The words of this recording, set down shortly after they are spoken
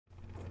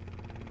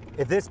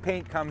If this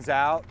paint comes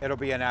out, it'll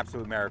be an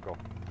absolute miracle.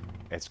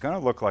 It's gonna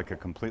look like a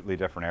completely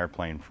different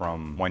airplane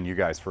from when you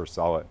guys first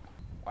saw it.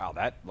 Wow,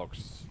 that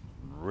looks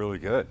really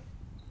good.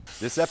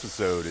 This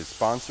episode is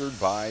sponsored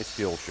by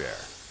Skillshare.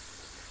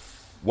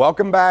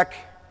 Welcome back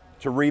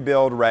to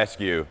Rebuild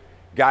Rescue.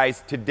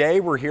 Guys,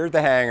 today we're here at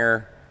the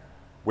hangar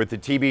with the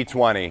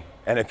TB20.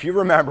 And if you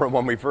remember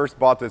when we first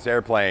bought this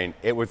airplane,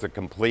 it was a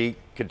complete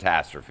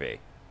catastrophe.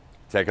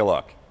 Take a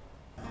look.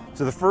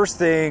 So the first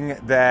thing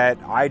that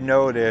I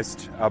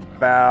noticed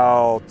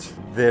about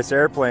this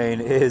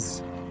airplane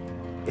is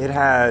it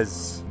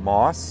has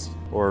moss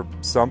or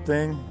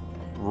something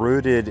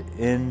rooted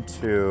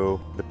into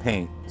the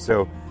paint.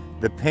 So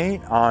the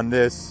paint on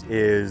this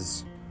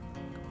is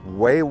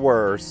way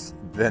worse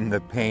than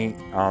the paint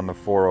on the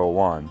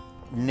 401.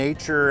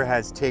 Nature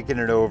has taken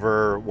it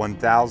over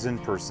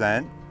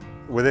 1000%.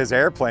 With this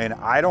airplane,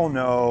 I don't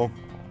know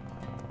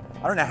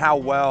how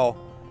well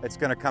it's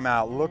gonna come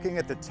out. Looking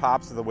at the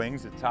tops of the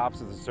wings, the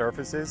tops of the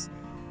surfaces,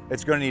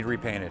 it's gonna need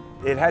repainted.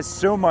 It has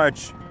so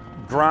much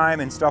grime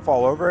and stuff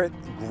all over it,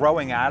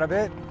 growing out of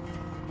it,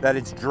 that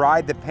it's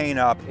dried the paint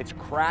up. It's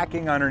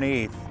cracking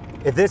underneath.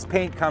 If this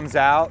paint comes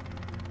out,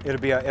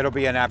 it'll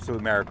be an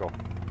absolute miracle.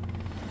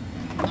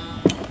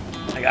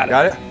 I got it.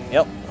 Got it?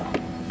 Yep.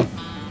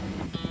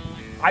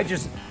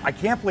 I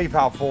can't believe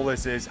how full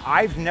this is.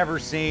 I've never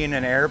seen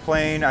an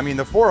airplane. I mean,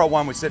 the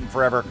 401 was sitting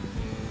forever.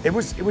 It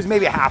was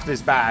maybe half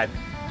this bad.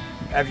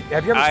 Have you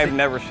ever I've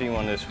never seen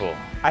one this full.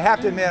 I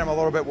have to admit, I'm a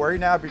little bit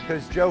worried now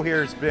because Joe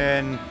here's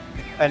been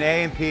an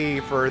A&P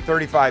for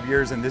 35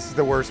 years and this is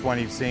the worst one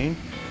he's seen.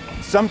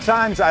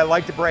 Sometimes I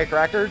like to break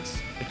records.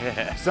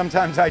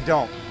 Sometimes I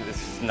don't.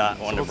 This is not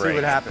one So to we'll break. see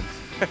what happens.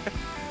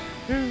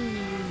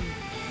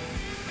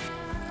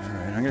 All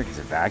right, I'm gonna get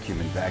a vacuum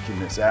and vacuum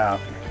this out.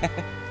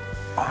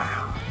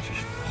 Wow,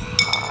 just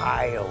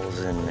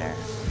piles in there.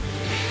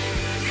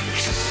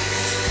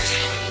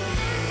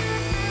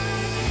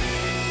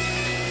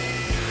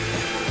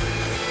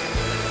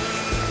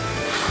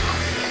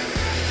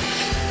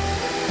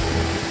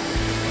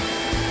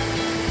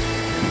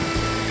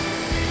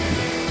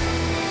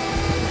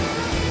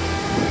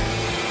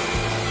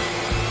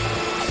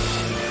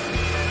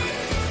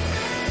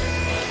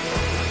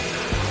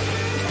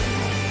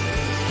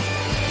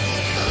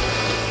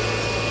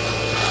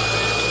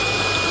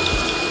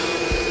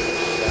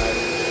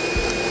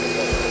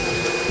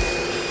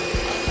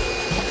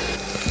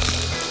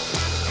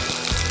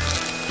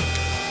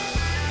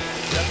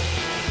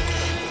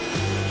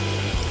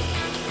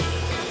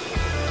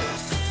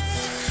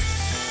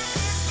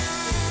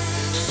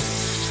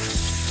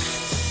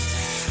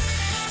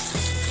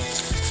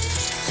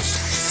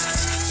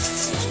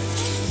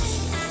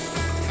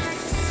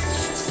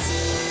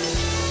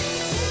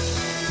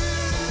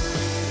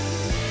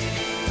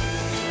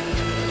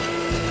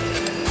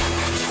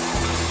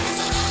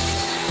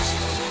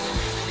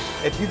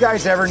 If you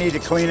guys ever need to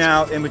clean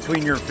out in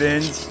between your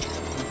fins,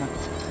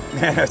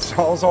 man, a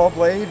Sawzall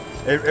blade,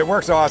 it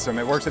works awesome.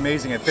 It works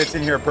amazing. It fits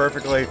in here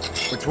perfectly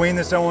between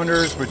the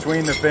cylinders,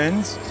 between the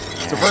fins.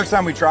 It's the first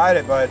time we tried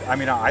it, but I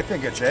mean, I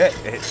think it's it.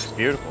 It's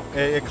beautiful.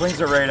 It cleans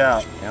it right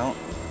out. Yep.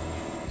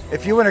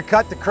 If you want to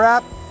cut the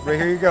crap, right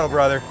here you go,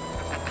 brother.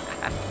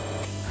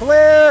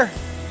 Clear.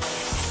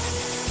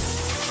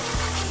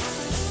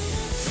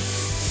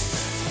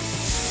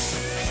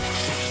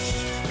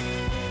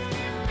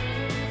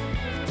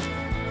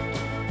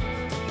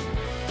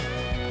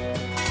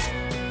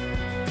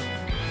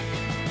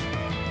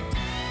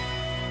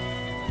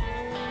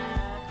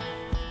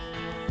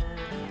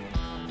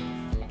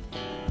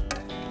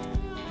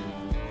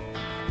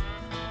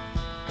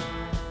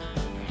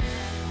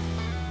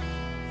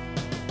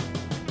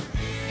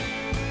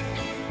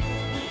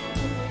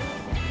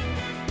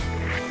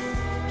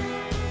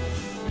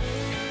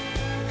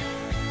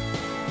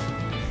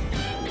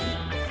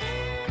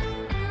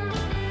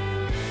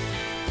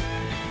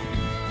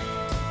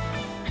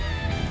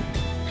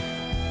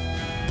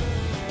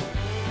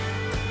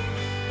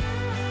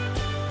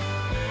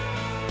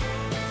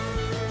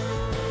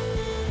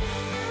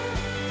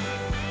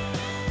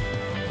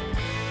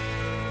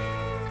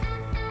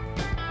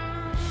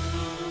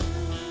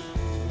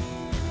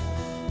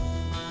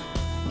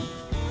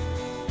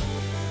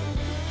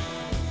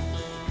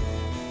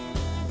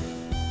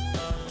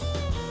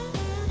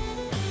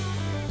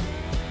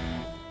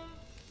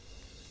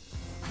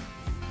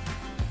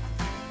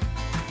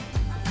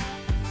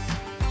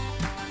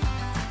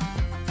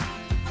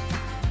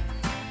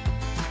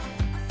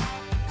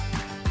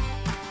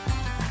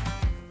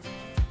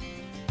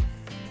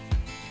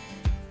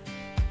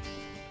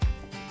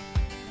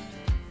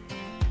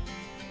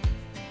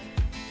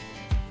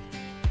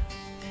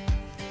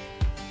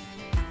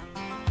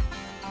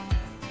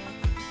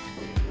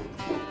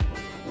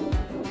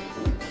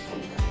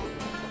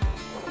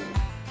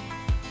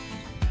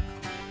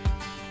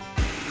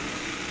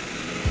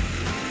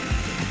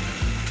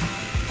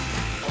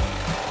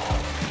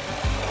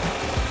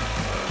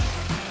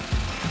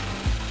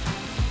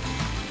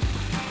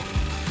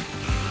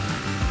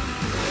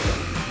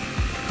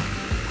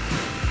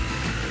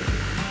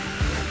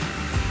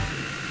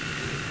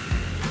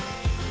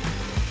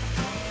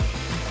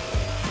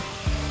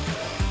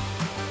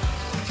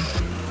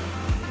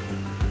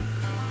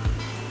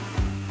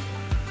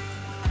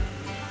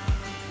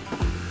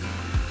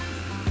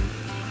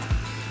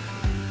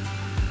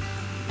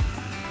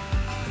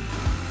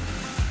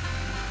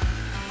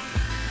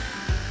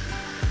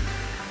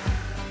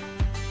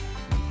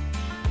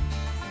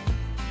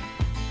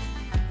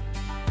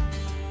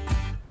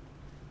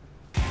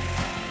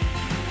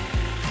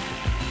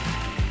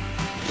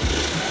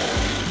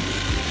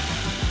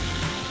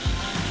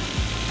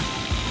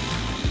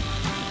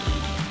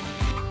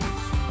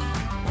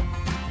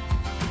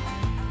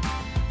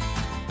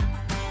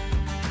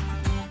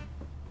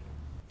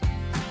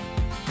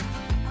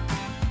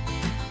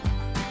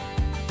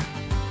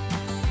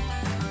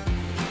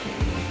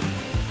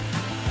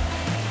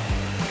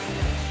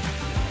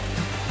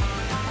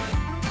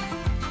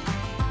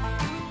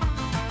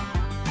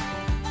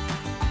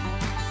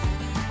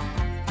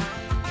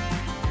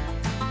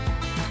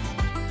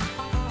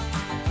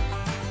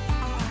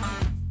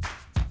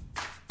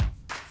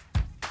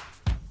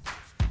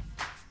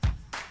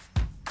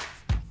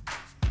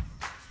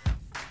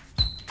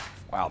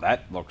 Wow,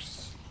 that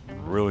looks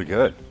really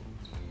good.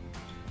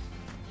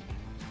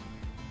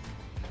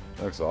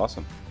 That looks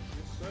awesome.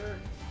 Yes, sir.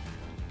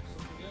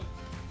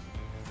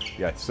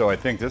 Yeah, so I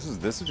think this is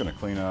going to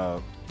clean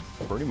up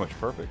pretty much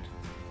perfect.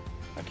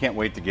 I can't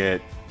wait to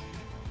get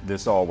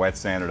this all wet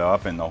sanded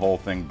up and the whole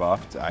thing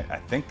buffed. I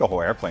think the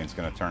whole airplane's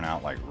going to turn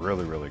out like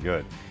really, really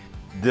good.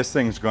 This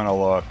thing's going to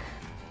look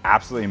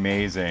absolutely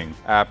amazing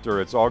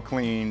after it's all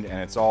cleaned and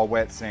it's all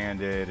wet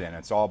sanded and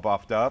it's all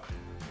buffed up.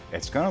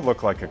 It's going to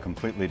look like a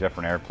completely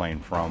different airplane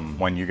from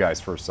when you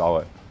guys first saw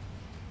it.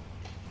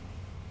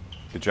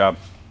 Good job.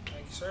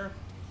 Thank you, sir.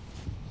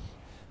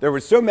 There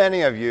were so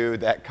many of you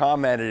that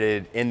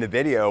commented in the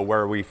video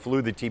where we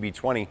flew the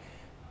TB20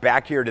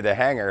 back here to the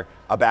hangar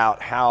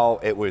about how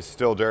it was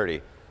still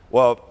dirty.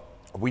 Well,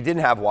 we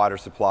didn't have water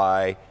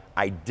supply.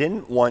 I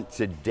didn't want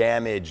to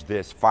damage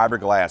this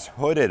fiberglass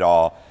hood at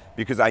all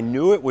because I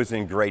knew it was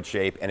in great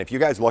shape. And if you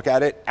guys look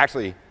at it,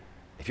 actually,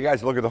 if you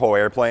guys look at the whole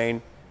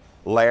airplane,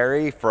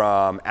 Larry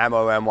from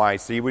Ammo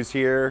NYC was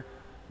here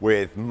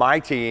with my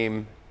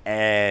team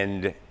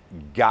and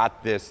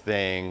got this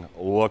thing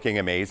looking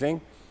amazing.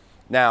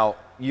 Now,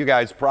 you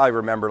guys probably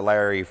remember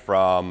Larry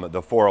from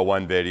the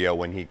 401 video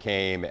when he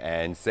came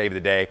and saved the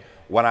day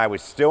when I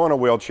was still in a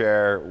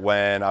wheelchair,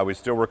 when I was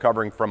still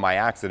recovering from my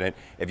accident.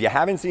 If you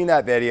haven't seen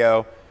that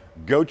video,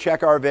 go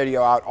check our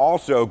video out.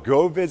 Also,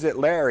 go visit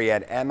Larry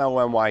at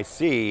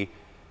MLNYC.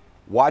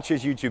 Watch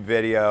his YouTube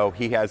video.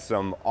 He has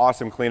some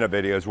awesome cleanup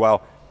videos.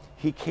 Well,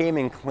 he came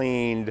and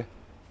cleaned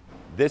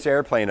this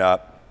airplane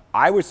up.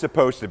 I was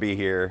supposed to be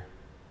here,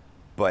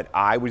 but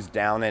I was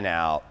down and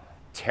out,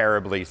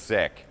 terribly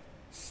sick,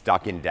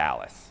 stuck in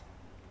Dallas.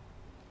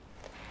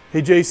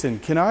 Hey Jason,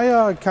 can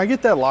I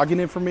get that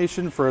login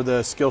information for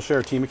the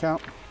Skillshare team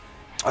account?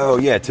 Oh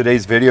yeah,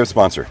 today's video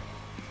sponsor.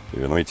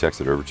 Here, let me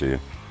text it over to you.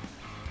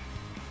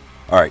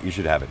 All right, you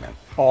should have it, man.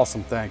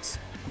 Awesome, thanks.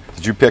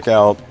 Did you pick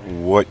out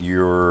what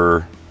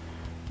you're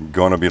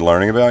going to be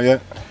learning about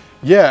yet?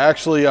 Yeah,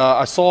 actually,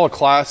 I saw a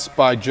class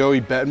by Joey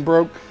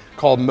Bettenbrook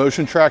called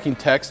Motion Tracking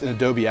Text in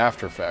Adobe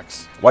After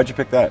Effects. Why'd you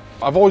pick that?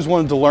 I've always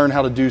wanted to learn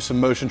how to do some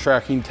motion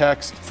tracking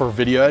text for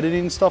video editing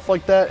and stuff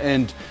like that,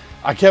 and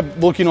I kept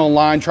looking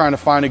online trying to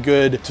find a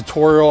good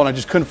tutorial and I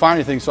just couldn't find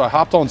anything, so I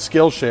hopped on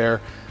Skillshare,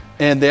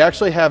 and they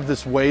actually have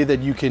this way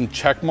that you can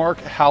check mark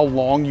how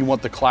long you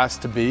want the class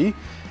to be,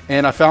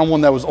 and I found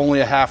one that was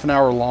only a half an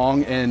hour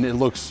long and it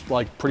looks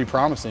like pretty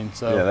promising.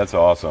 So yeah, that's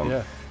awesome.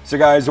 Yeah. So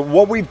guys,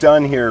 what we've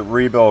done here at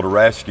Rebuild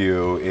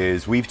Rescue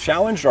is we've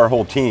challenged our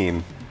whole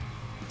team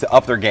to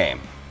up their game.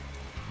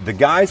 The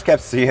guys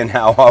kept seeing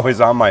how I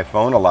was on my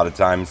phone a lot of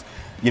times,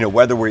 you know,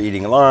 whether we're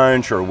eating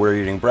lunch or we're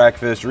eating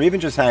breakfast or even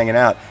just hanging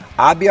out,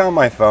 I'd be on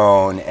my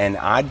phone and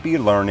I'd be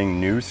learning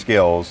new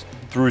skills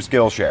through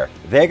Skillshare.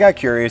 They got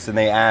curious and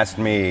they asked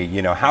me,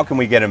 you know, how can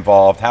we get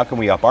involved? How can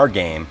we up our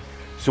game?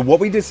 So what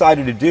we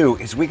decided to do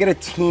is we get a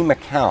team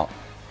account,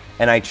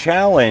 and I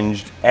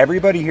challenged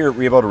everybody here at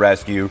Rebuild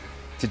Rescue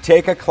to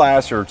take a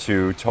class or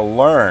two to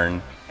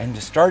learn and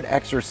to start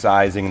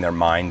exercising their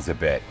minds a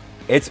bit.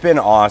 It's been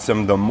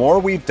awesome. The more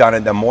we've done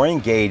it, the more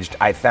engaged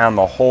I found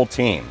the whole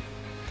team.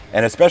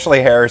 And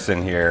especially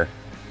Harrison here,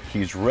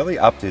 he's really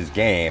upped his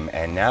game,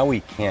 and now we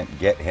can't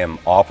get him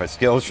off of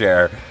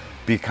Skillshare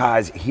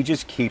because he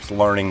just keeps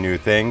learning new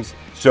things.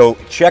 So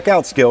check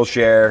out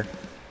Skillshare.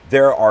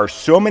 There are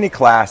so many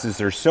classes,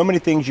 there's so many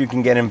things you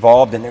can get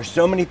involved in, there's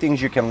so many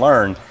things you can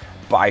learn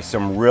by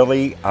some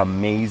really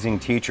amazing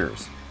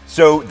teachers.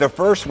 So the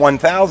first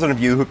 1,000 of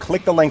you who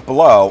click the link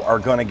below are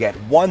going to get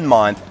 1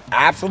 month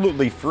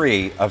absolutely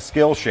free of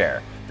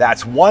Skillshare.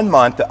 That's 1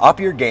 month to up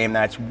your game.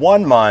 That's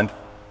 1 month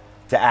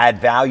to add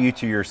value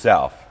to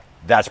yourself.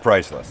 That's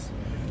priceless.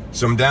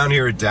 So I'm down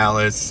here at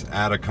Dallas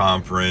at a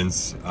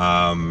conference.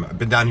 I've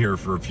been down here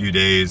for a few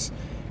days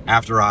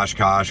after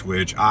Oshkosh,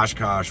 which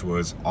Oshkosh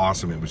was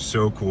awesome. It was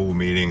so cool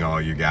meeting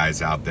all you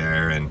guys out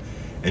there and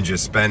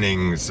just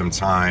spending some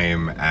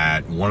time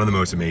at one of the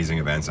most amazing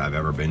events I've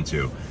ever been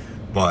to.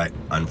 But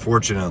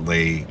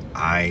unfortunately,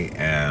 I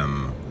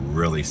am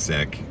really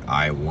sick.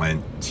 I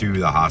went to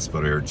the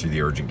hospital or to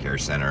the urgent care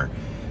center,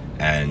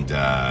 and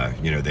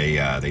you know,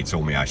 they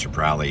told me I should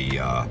probably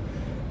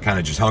kind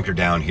of just hunker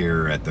down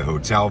here at the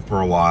hotel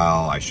for a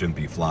while. I shouldn't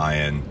be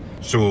flying.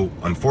 So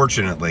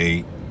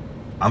unfortunately,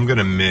 I'm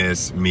gonna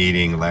miss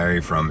meeting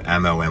Larry from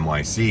Ammo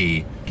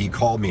NYC. He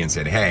called me and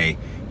said, hey,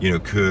 you know,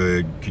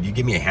 could you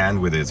give me a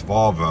hand with his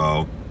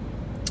Volvo?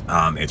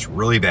 It's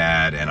really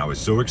bad, and I was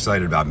so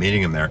excited about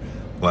meeting him there,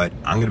 but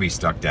I'm gonna be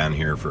stuck down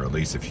here for at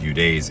least a few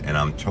days, and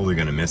I'm totally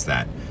gonna miss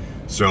that.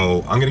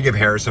 So I'm gonna give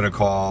Harrison a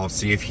call,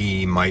 see if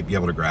he might be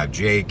able to grab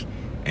Jake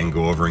and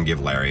go over and give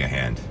Larry a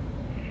hand.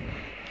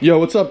 Yo,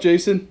 what's up,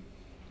 Jason?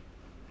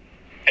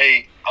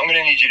 Hey, I'm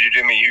gonna need you to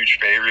do me a huge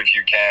favor if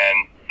you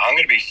can. I'm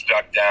gonna be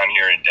stuck down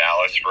here in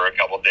Dallas for a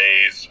couple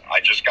days.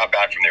 I just got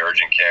back from the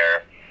urgent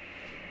care.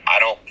 I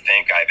don't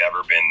think I've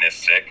ever been this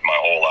sick my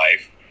whole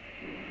life.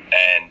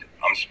 And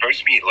I'm supposed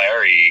to meet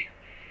Larry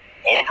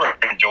over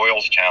in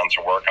Doylestown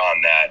to work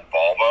on that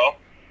Volvo.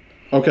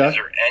 Okay. Is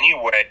there any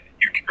way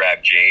you could grab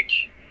Jake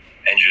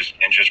and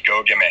just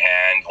go give him a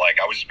hand. Like,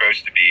 I was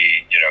supposed to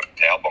be, you know,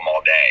 to help him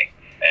all day,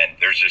 and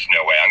there's just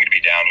no way. I'm going to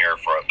be down here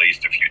for at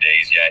least a few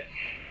days yet.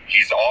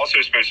 He's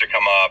also supposed to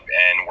come up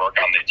and work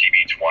on the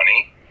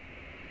TB20.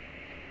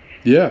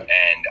 Yeah.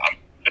 And I'm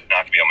just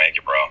not going to be able to make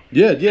it, bro.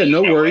 Yeah,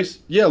 no worries.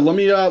 Way. Yeah,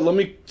 let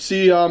me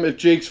see if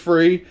Jake's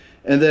free,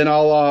 and then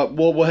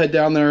we'll head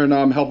down there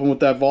and help him with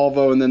that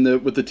Volvo and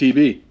then with the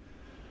TB.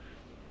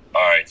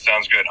 All right,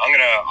 sounds good.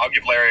 I'll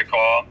give Larry a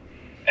call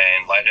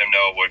and let him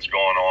know what's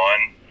going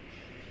on.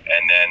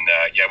 And then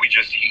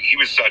he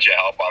was such a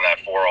help on that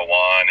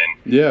 401,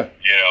 and you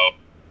know,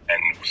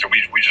 and so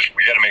we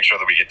got to make sure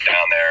that we get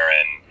down there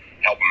and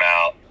help him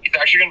out. He's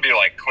actually going to be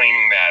like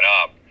cleaning that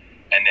up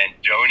and then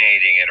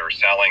donating it or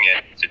selling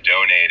it to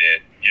donate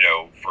it, you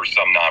know, for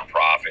some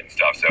nonprofit and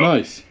stuff. So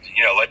nice.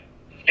 You know, let's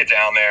get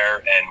down there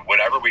and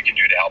whatever we can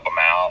do to help him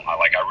out. I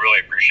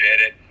really appreciate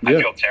it. Yeah.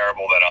 I feel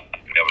terrible that I'm not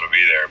going to be able to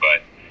be there,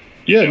 but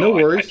yeah, no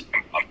worries.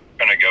 I'm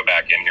going to go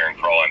back in here and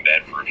crawl in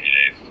bed for a few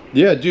days.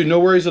 Yeah, dude, no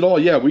worries at all.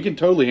 Yeah, we can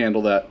totally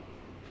handle that.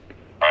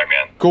 All right,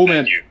 man. Cool,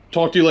 Thank man. You.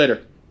 Talk to you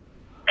later.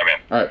 All right, man.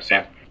 All right, see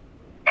bye. You.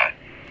 Bye.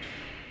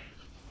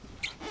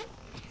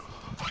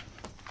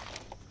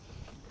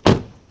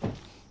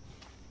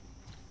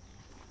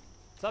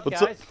 What's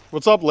up, guys?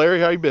 What's up, Larry?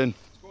 How you been?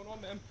 What's going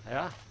on, man?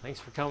 Yeah, thanks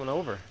for coming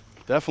over.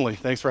 Definitely.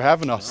 Thanks for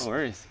having us. No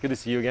worries. Good to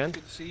see you again.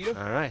 Good to see you.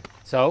 All right.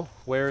 So,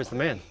 where is the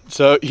man?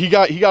 So he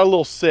got a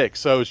little sick,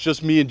 so it's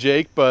just me and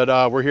Jake,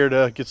 but we're here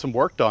to get some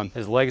work done.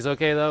 His leg's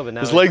okay though, but now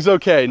His leg's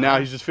okay. Now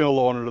he's just feeling a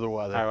little under the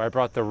weather. All right, I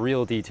brought the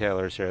real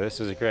detailers here. This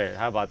is great.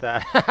 How about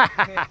that?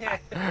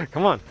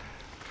 Come on.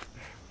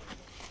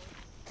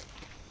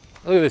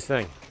 Look at this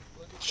thing.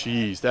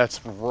 Jeez,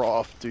 that's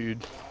rough,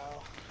 dude.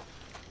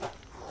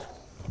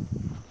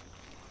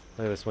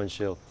 Look at this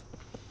windshield.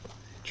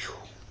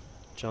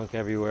 Junk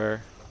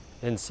everywhere.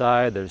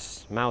 Inside,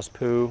 there's mouse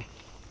poo.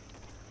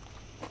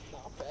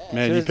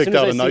 Man, you picked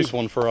out a nice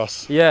one for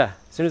us. Yeah.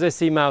 As soon as I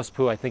see mouse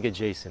poo, I think of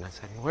Jason. I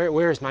say,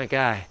 where's my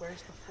guy?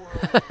 Where's the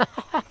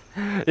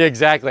 401? Yeah,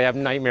 exactly. I have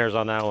nightmares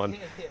on that one.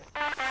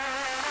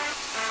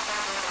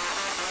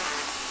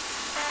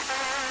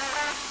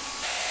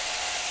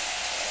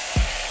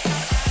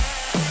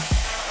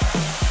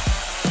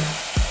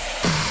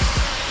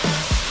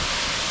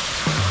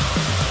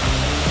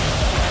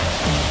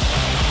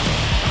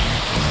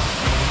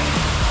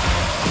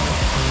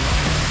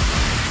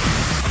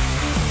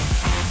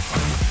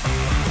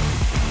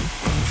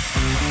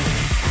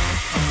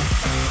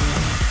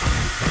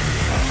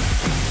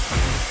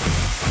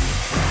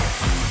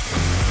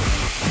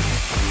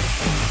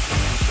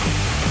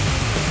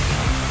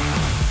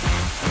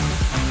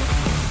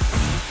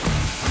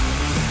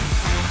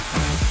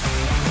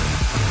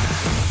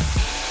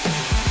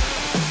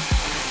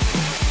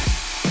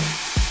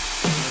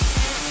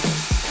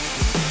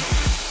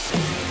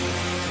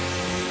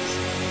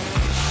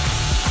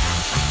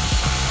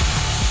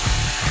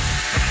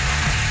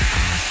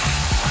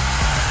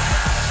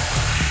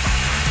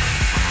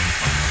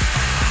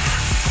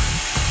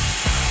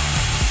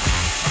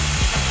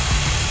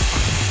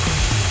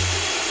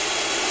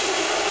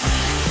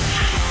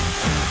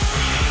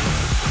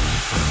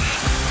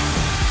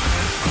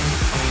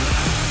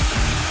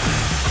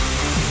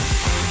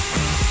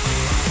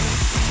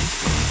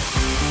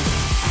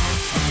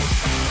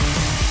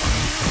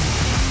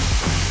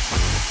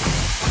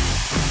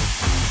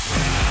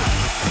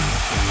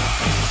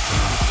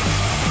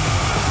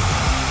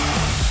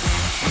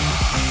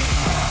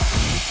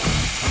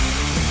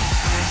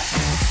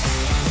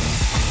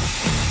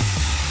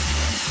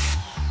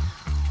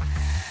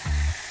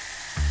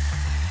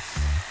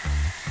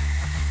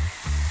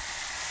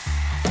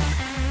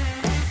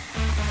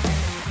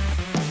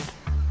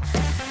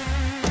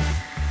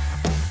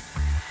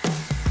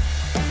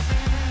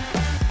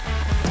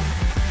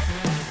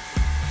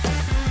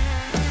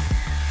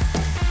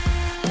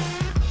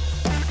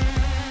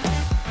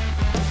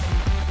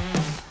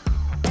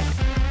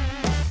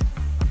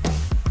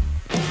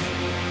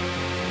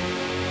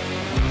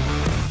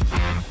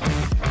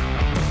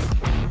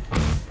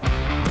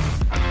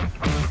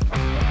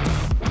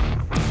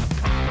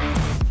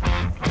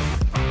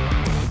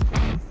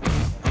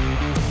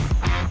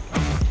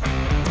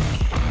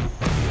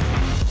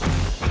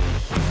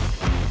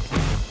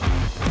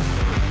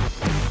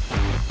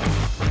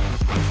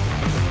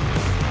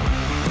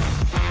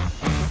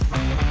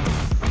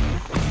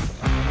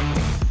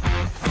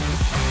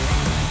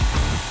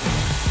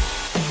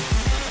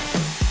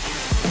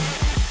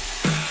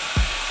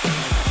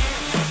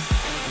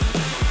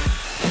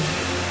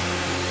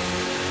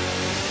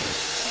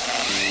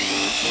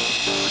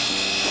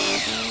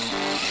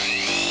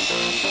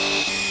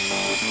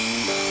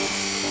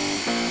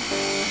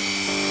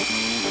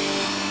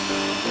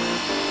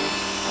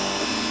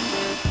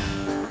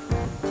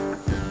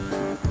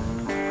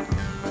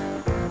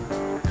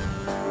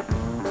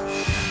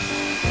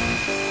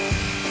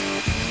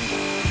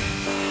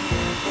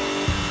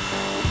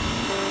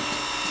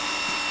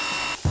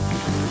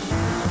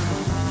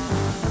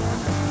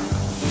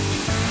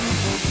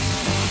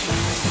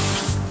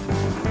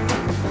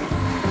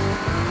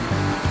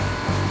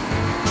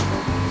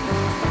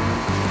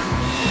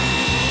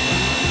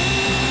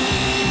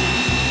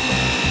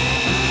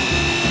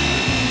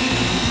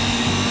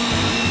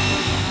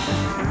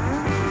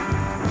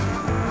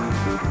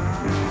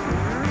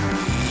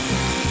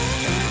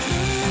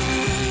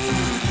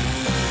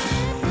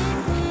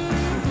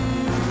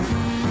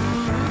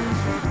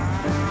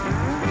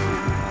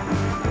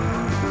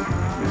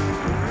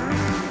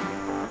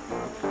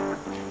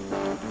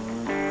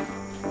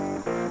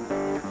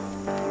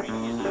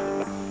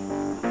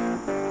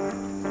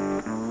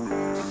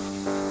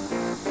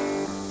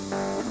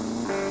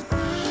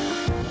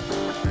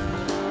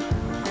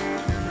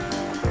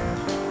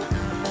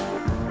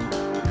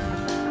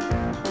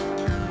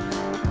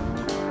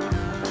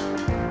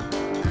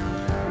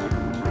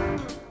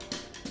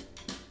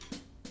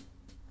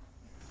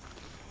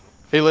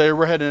 Hey, Larry,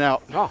 we're heading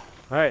out. Oh, all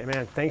right,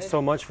 man. Thanks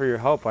so much for your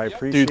help. I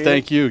appreciate it. Dude,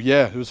 thank you.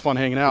 Yeah, it was fun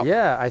hanging out.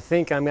 Yeah, I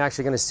think I'm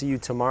actually going to see you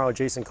tomorrow.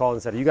 Jason called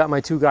and said, you got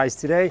my 2 guys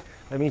today.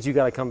 That means you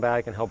got to come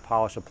back and help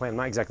polish a plane. I'm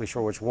not exactly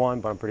sure which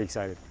one, but I'm pretty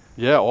excited.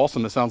 Yeah,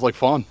 awesome. That sounds like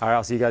fun. All right,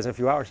 I'll see you guys in a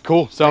few hours.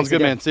 Cool. Sounds Thanks good,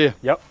 again. man. See ya.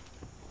 Yep.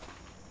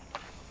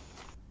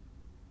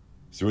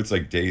 So it's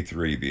like day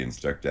 3 being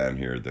stuck down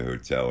here at the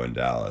hotel in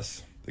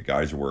Dallas. The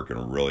guys are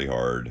working really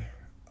hard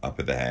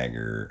up at the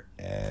hangar,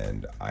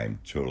 and I'm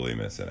totally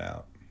missing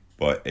out.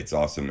 But it's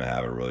awesome to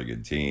have a really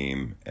good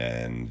team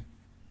and,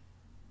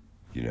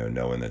 you know,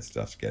 knowing that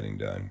stuff's getting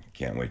done.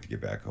 Can't wait to get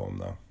back home,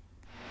 though.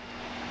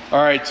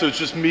 All right, so it's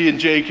just me and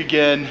Jake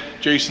again.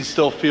 Jason's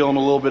still feeling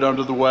a little bit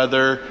under the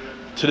weather.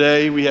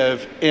 Today we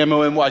have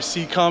Ammo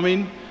NYC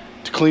coming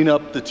to clean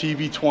up the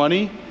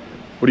TB20.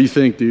 What do you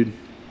think, dude?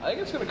 I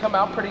think it's gonna come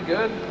out pretty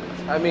good.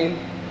 I mean,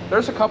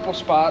 there's a couple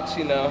spots,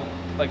 you know,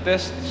 like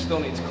this still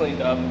needs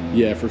cleaned up.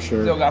 Yeah, for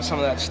sure. Still got some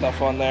of that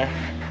stuff on there.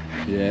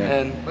 Yeah.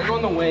 And like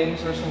on the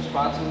wings, there's some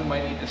spots that we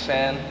might need to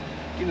sand,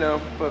 you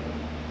know, but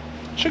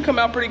it should come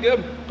out pretty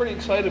good. Pretty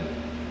excited.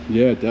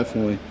 Yeah,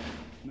 definitely.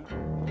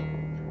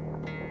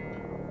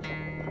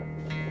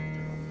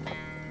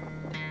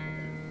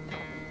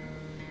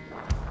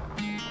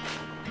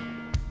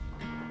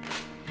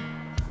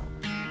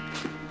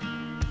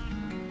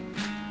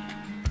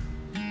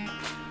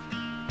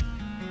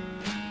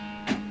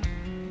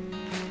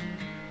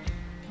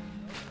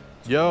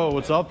 Yo,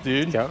 what's up,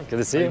 dude? Yo, good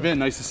to see How you. you been?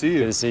 Nice to see you.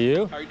 Good to see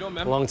you. How you doing,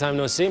 man? Long time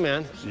no see,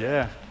 man.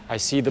 Yeah. I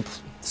see the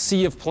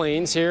sea of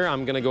planes here.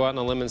 I'm going to go out on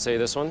a limb and say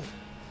this one.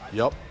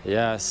 Yep.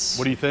 Yes.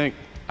 What do you think?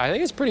 I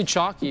think it's pretty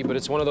chalky, but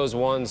it's one of those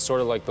ones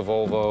sort of like the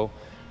Volvo.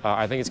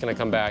 I think it's going to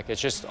come back.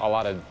 It's just a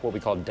lot of what we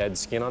call dead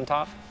skin on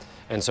top.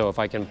 And so if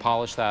I can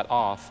polish that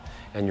off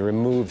and you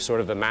remove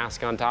sort of the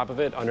mask on top of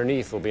it,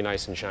 underneath will be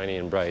nice and shiny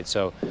and bright.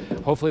 So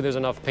hopefully there's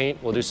enough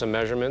paint. We'll do some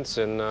measurements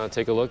and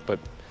take a look, but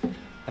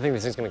I think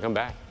this thing's going to come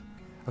back.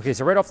 Okay,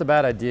 so right off the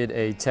bat, I did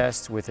a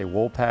test with a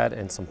wool pad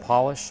and some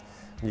polish.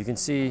 And you can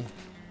see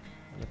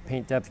the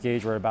paint depth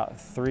gauge, we're about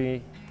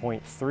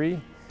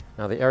 3.3.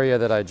 Now the area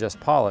that I just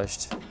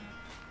polished,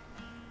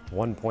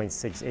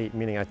 1.68,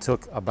 meaning I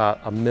took about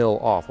a mil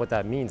off. What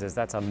that means is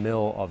that's a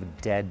mil of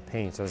dead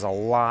paint. So there's a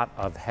lot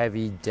of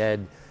heavy,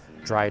 dead,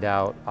 dried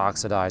out,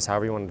 oxidized,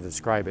 however you want to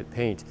describe it,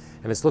 paint.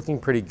 And it's looking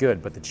pretty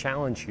good, but the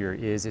challenge here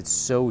is it's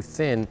so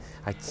thin,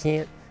 I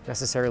can't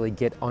necessarily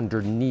get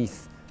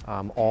underneath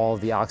all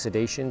of the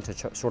oxidation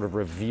to sort of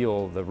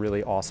reveal the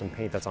really awesome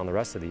paint that's on the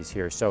rest of these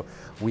here. So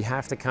we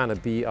have to kind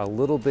of be a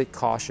little bit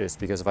cautious,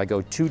 because if I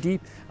go too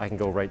deep, I can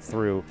go right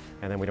through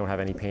and then we don't have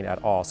any paint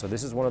at all. So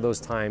this is one of those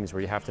times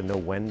where you have to know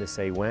when to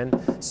say when.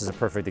 This is a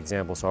perfect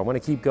example. So I want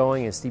to keep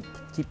going and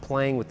keep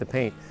playing with the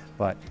paint,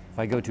 but if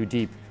I go too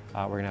deep,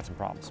 we're gonna have some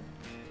problems.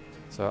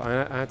 So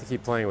I have to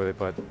keep playing with it,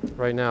 but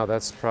right now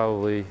that's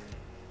probably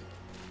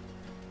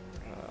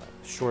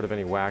short of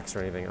any wax or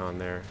anything on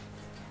there.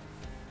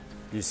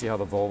 You see how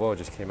the Volvo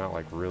just came out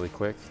like really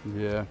quick?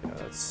 Yeah. Yeah,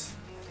 that's,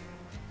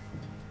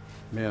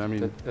 Man, I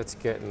mean, that's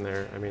getting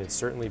there. I mean, it's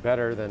certainly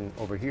better than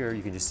over here.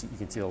 You can just see, you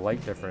can see the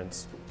light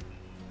difference,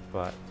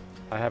 but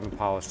I haven't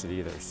polished it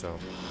either, so.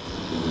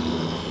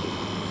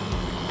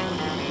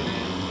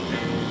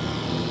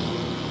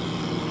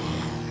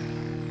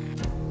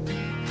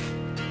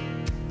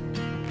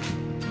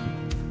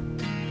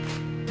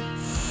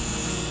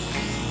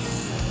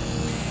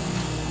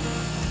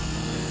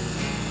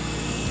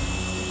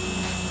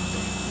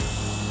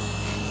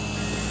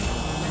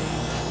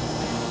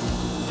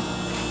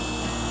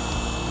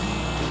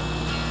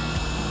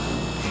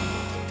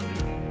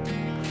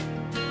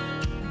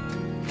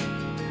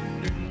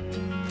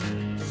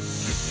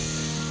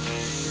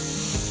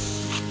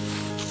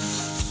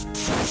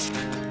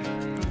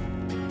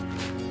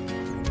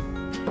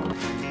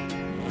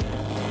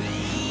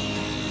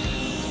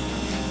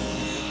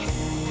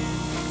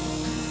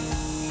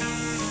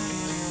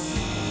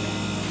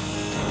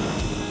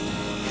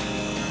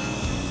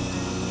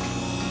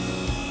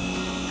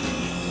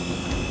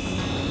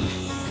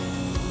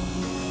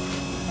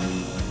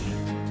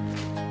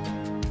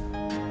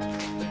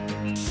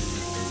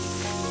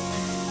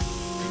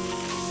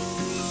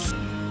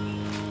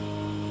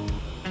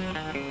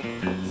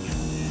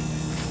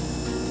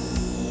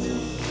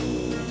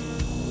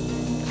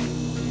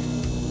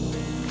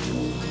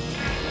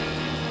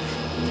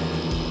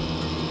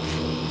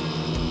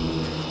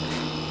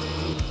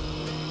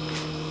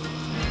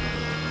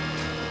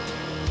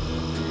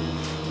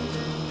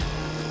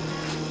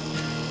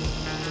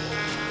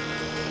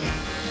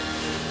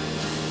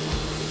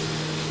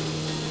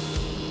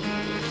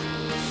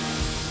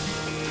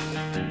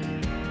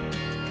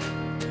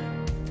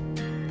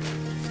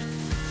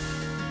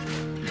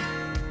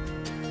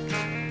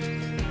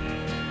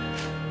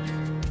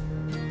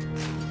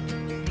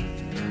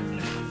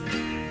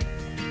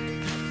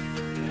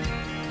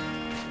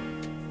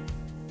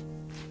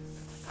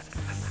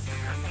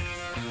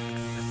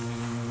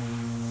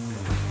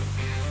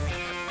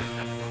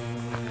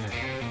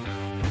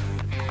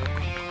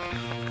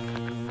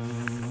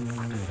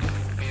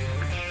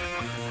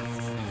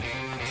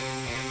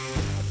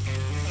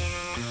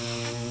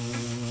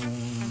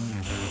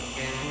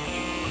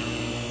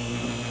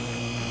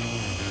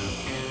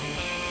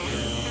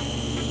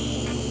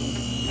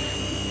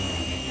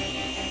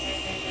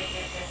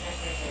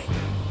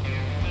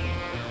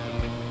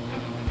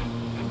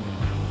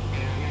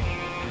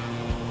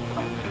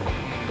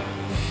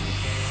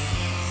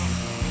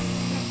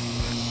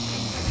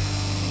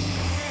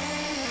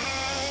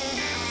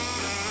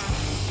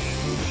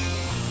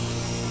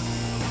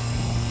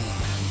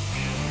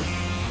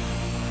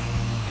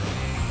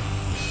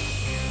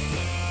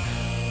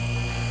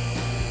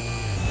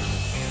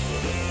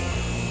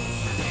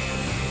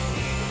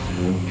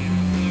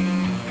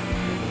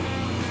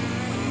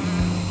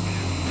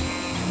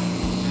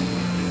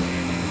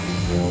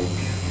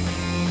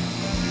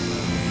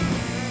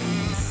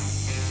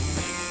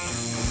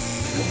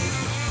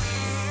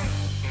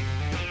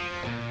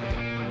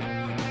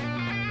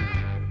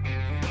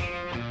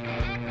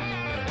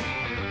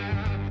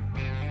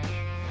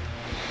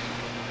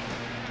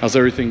 How's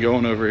everything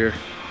going over here?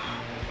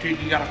 Dude,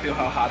 you gotta feel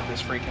how hot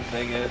this freaking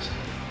thing is.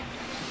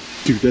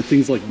 Dude, that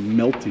thing's like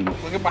melting.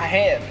 Look at my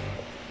hand.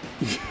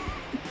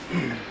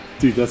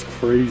 Dude, that's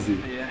crazy.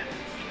 Yeah.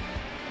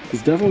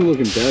 It's definitely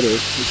looking better.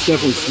 It's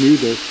definitely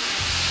smoother.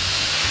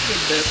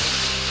 Good bit.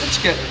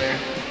 It's getting there.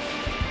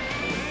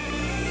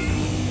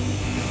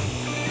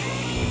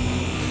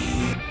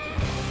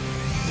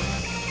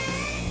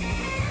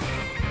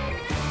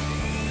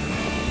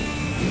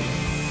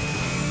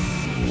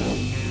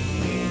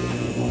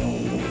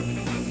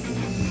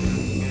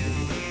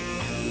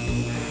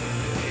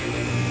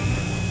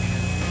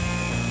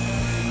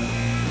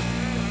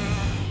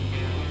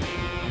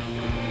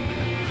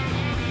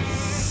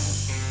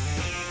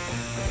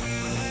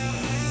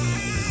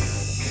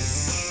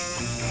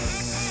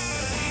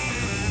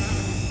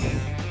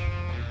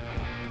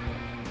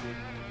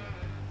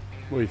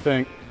 What do you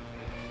think?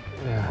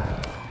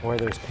 Where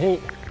there's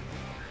paint,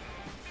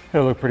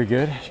 it'll look pretty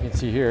good, as you can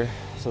see here.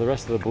 So the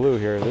rest of the blue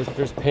here,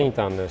 there's paint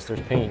on this,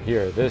 there's paint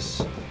here.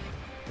 This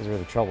is where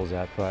the trouble's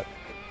at, but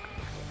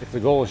if the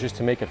goal is just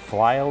to make it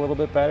fly a little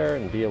bit better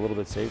and be a little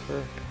bit safer,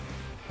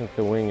 I think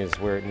the wing is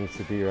where it needs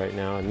to be right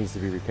now. It needs to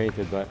be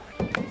repainted, but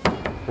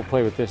we'll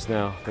play with this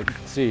now. But you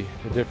can see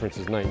the difference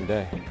is night and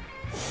day.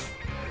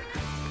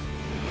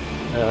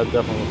 Yeah, it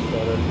definitely looks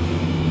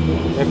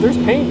better. If there's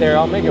paint there,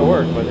 I'll make it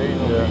work, but there you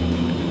go. Yeah.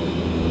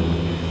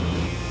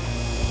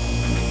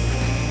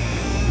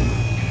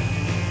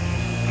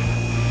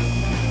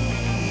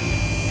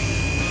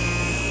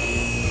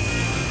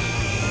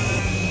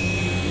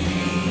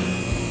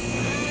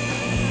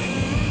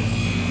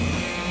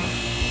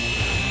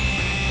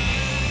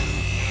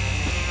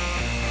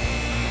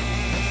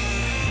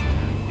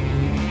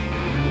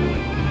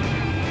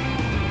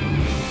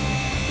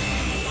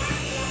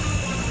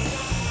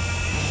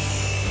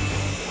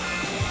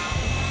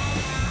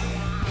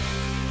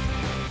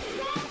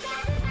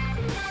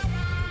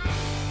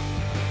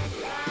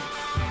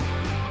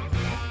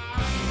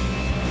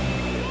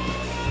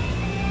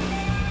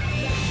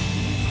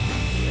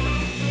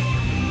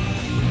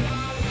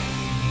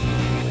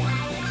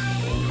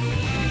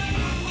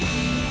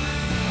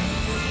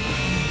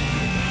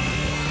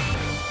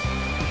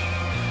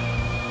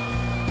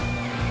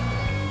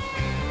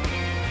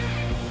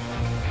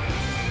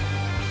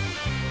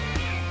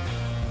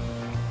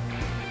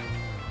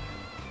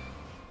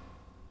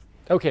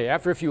 Okay,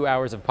 after a few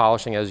hours of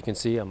polishing, as you can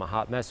see, I'm a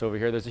hot mess over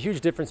here. There's a huge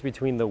difference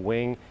between the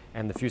wing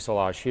and the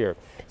fuselage here.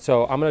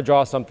 So I'm gonna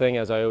draw something,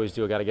 as I always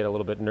do. I gotta get a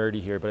little bit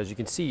nerdy here, but as you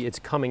can see, it's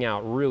coming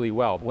out really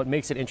well. What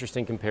makes it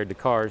interesting compared to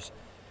cars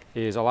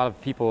is a lot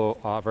of people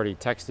have already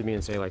texted me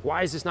and say like,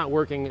 why is this not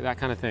working, that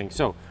kind of thing.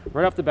 So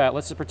right off the bat,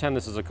 let's just pretend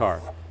this is a car.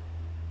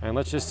 And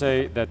let's just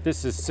say that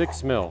this is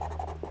 6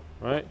 mil,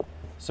 right?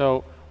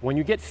 So when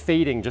you get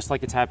fading, just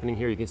like it's happening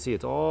here, you can see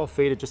it's all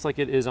faded just like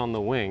it is on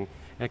the wing,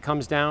 and it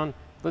comes down.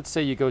 Let's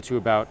say you go to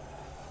about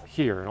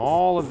here, and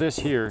all of this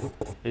here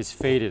is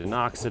faded and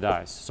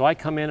oxidized. So I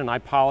come in and I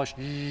polish,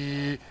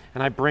 and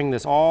I bring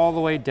this all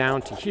the way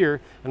down to here,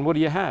 and what do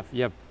you have?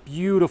 You have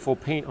beautiful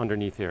paint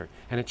underneath here,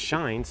 and it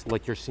shines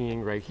like you're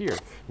seeing right here.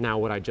 Now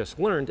what I just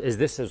learned is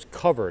this is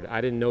covered.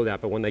 I didn't know that,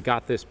 but when they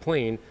got this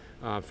plane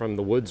from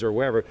the woods or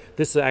wherever,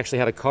 this actually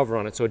had a cover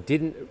on it, so it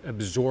didn't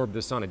absorb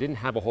the sun. It didn't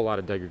have a whole lot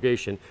of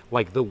degradation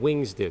like the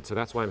wings did, so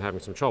that's why I'm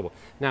having some trouble.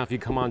 Now if you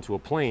come onto a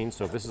plane,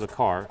 so if this is a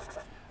car,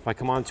 if I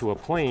come onto a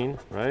plane,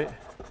 right,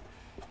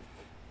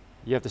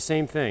 you have the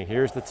same thing.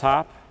 Here's the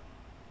top.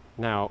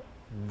 Now,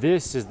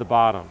 this is the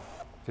bottom,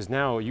 because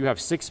now you have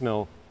 6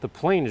 mil. The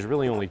plane is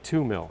really only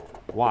 2 mil.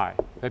 Why?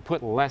 I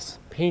put less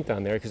paint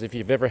on there, because if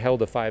you've ever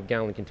held a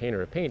 5-gallon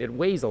container of paint, it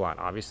weighs a lot.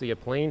 Obviously, a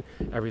plane,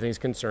 everything's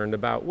concerned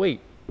about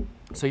weight.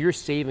 So you're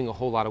saving a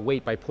whole lot of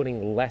weight by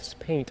putting less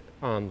paint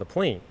on the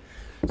plane.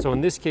 So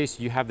in this case,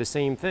 you have the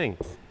same thing.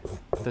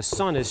 The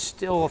sun is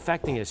still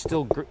affecting it,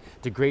 still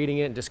degrading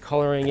it,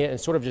 discoloring it, and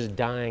sort of just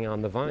dying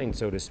on the vine,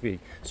 so to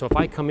speak. So if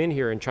I come in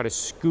here and try to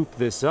scoop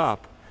this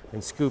up,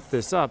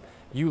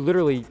 you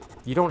literally,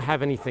 you don't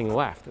have anything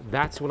left.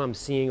 That's what I'm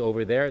seeing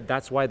over there.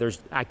 That's why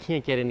I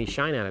can't get any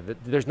shine out of it.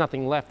 There's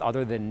nothing left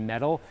other than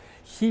metal.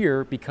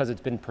 Here, because it's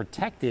been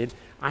protected,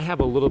 I have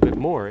a little bit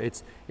more.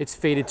 It's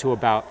faded to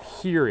about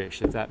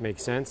here-ish, if that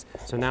makes sense.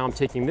 So now I'm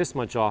taking this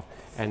much off,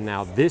 and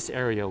now this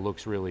area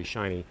looks really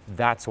shiny.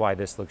 That's why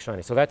this looks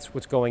shiny. So that's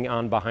what's going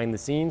on behind the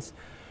scenes.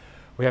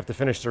 We have to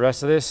finish the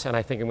rest of this, and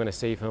I think I'm gonna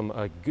save him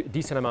a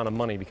decent amount of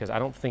money, because I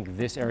don't think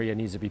this area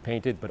needs to be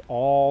painted, but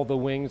all the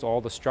wings, all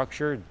the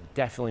structure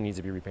definitely needs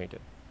to be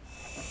repainted.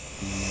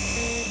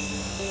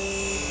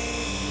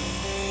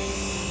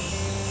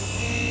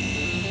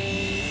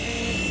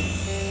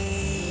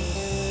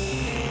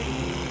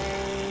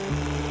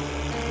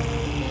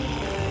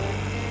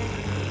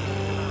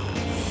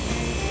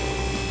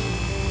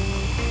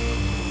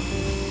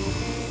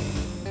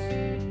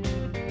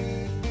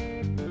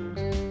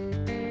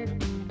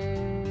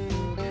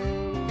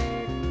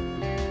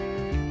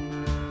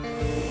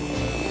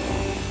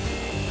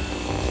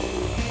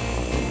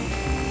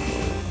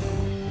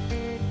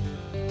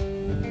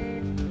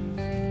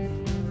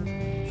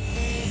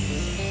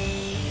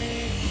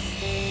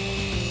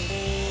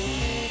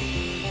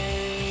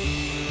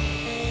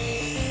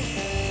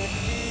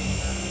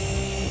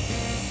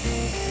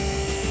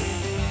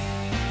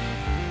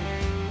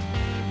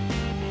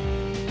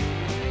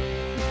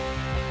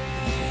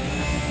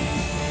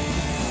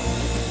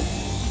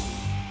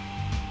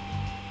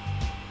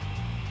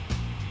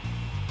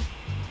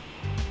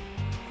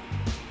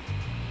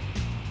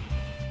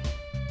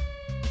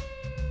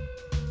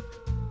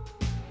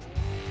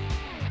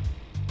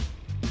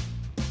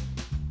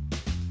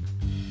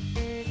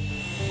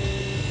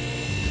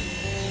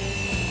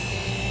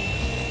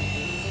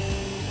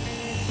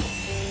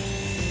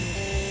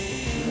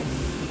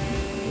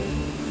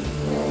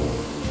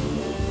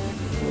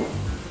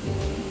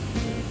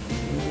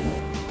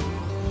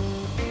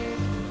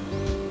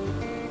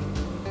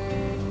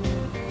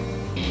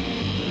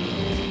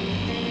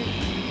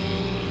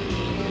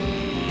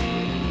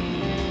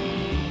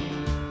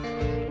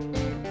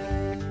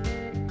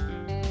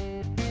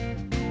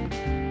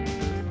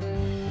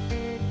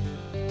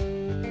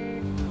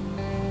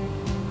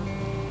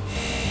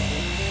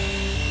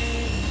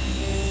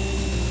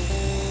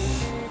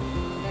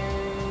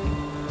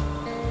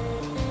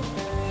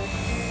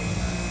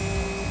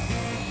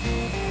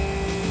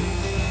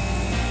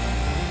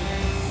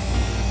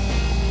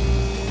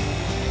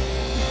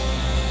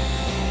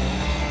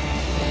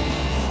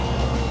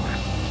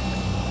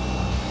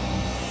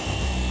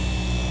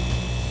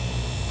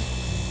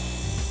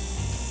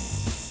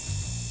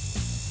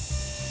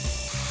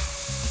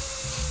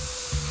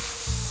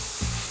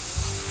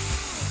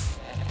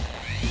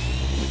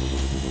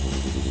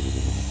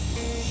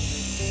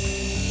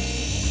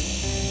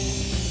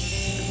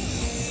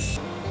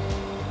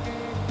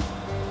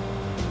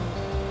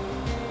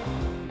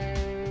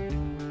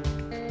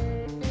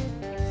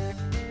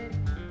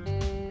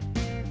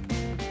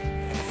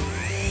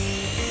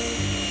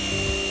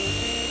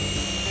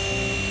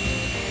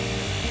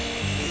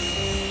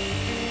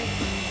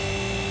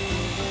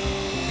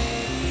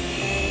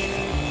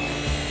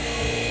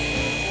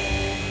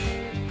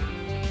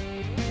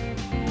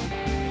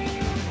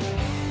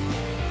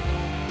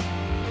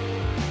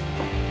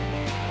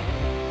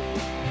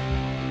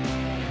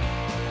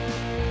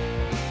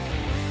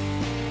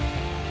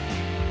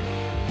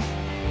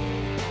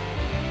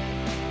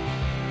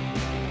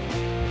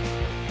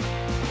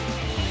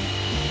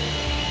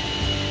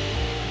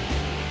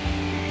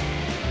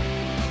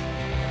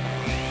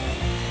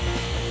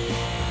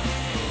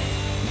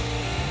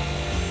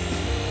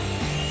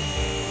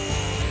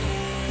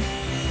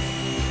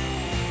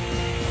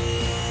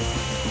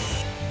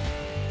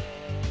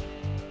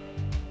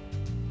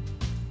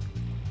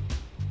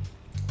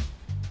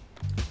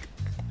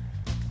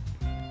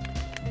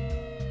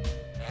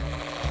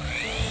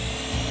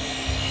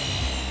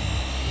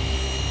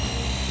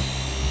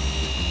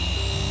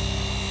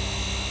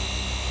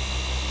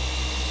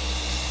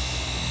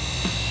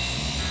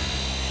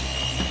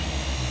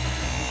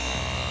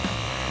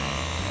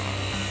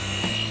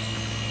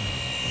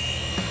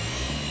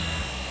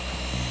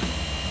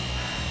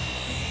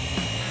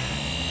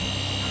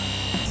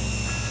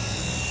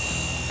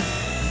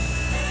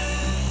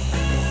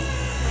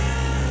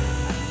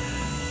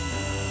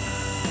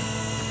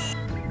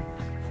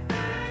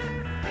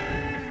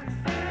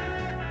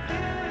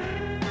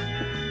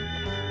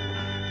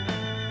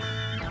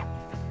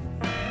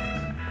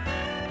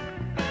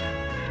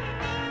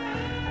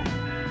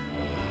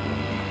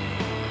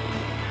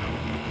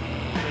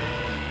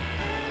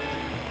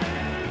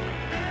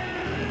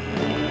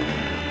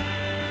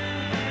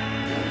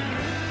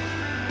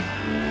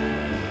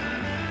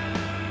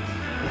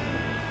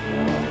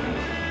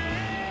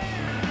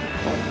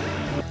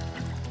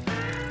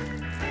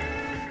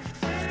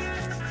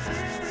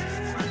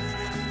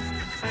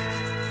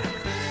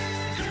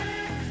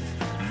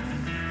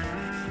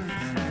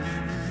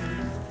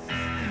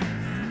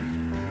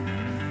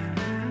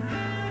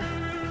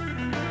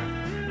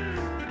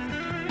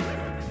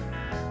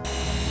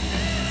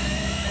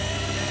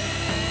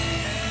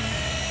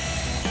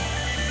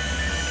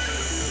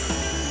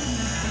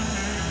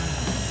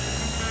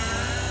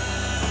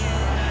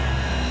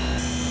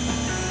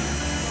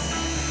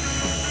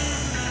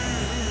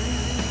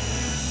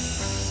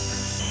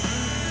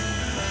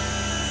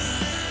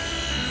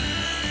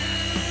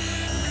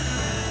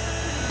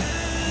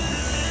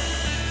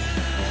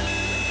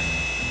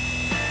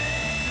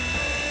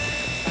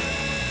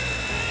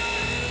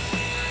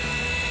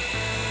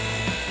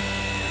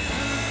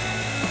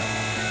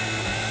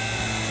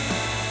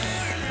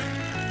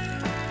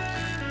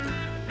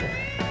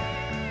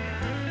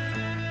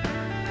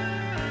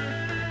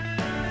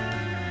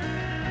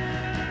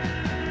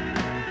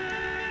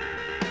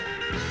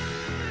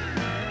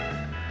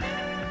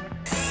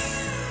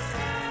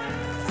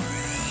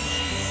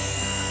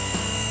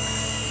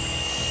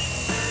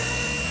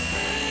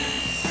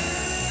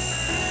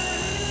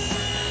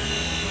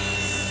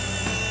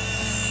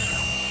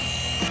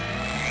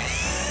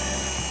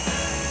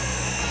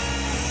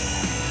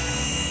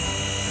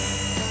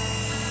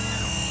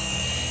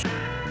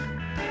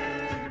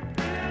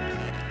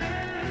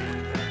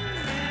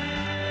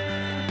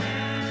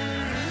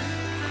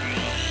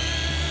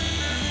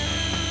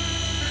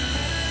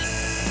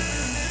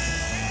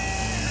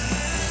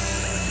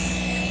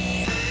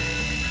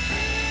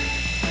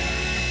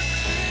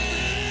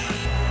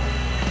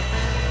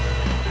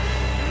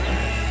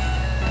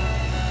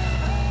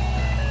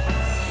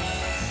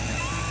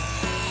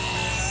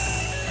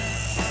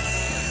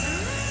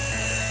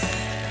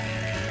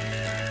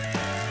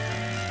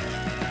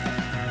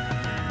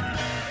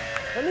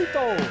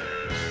 Bonito.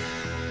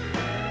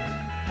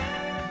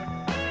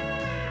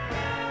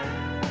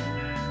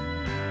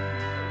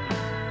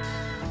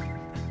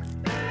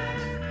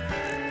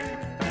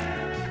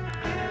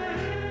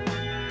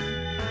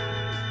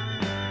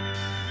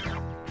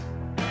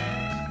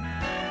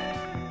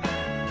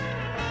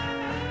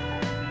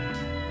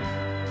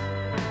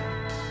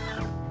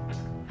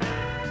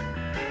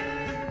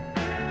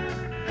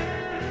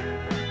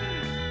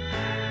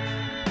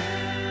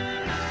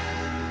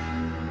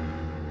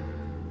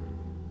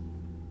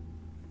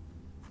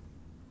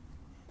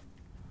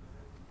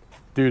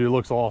 Dude, it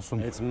looks awesome.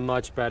 It's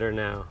much better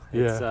now.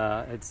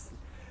 Yeah. It's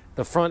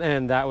the front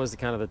end, that was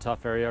kind of the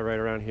tough area right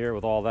around here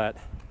with all that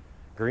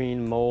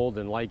green mold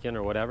and lichen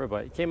or whatever,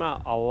 but it came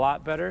out a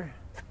lot better.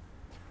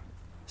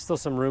 Still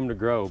some room to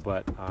grow,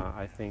 but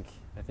I think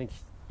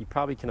you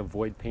probably can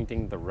avoid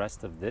painting the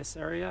rest of this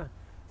area.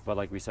 But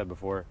like we said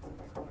before,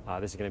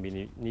 this is going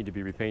to need to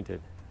be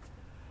repainted.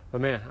 But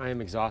man, I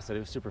am exhausted.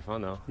 It was super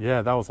fun though.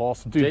 Yeah, that was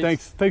awesome. Dude,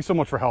 thanks so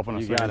much for helping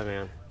us. You got it,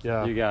 man.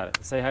 Yeah. You got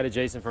it. Say hi to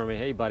Jason for me.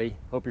 Hey, buddy.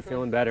 Hope you're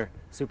feeling better.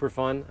 Super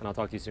fun, and I'll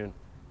talk to you soon.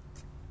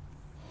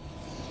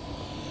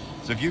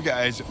 So if you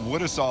guys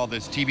would have saw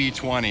this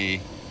TB20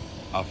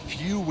 a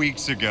few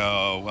weeks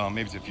ago, well,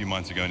 maybe it's a few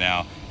months ago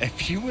now,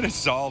 if you would have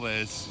saw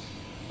this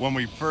when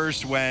we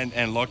first went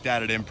and looked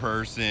at it in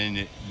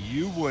person,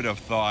 you would have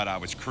thought I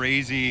was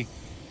crazy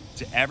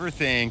to ever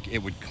think it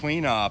would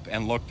clean up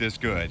and look this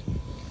good.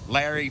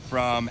 Larry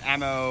from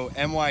Ammo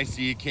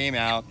NYC came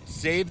out,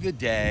 saved the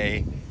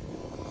day,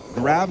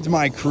 grabbed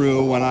my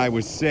crew when I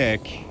was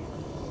sick,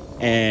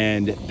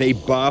 and they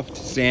buffed,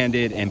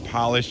 sanded, and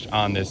polished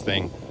on this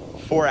thing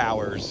 4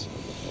 hours,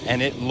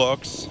 and it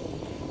looks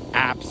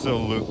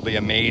absolutely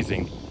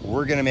amazing.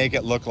 We're gonna make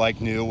it look like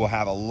new. We'll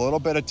have a little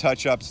bit of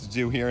touch-ups to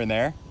do here and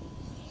there,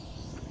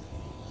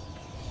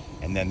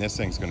 and then this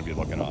thing's gonna be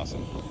looking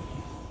awesome.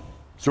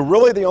 So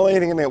really the only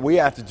thing that we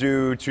have to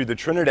do to the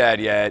Trinidad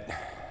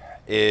yet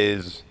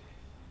is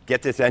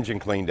get this engine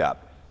cleaned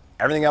up.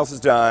 Everything else is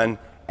done,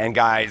 and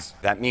guys,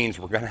 that means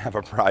we're gonna have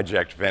a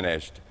project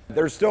finished.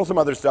 There's still some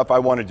other stuff I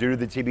wanna do to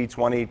the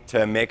TB20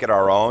 to make it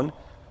our own,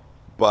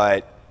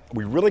 but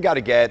we really gotta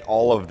get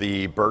all of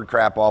the bird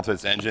crap off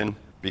this engine,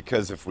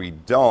 because if we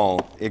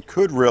don't, it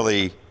could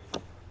really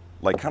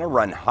like kind of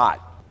run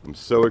hot. I'm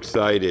so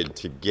excited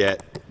to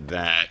get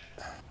that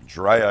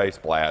dry ice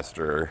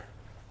blaster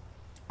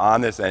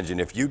on this engine.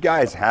 If you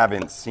guys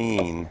haven't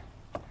seen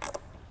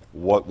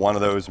what one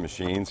of those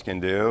machines can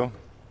do,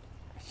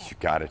 you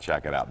gotta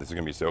check it out. This is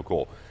gonna be so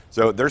cool.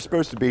 So they're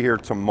supposed to be here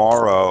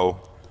tomorrow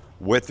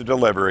with the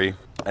delivery,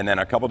 and then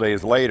a couple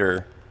days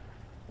later,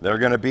 they're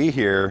gonna be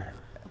here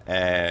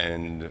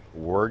and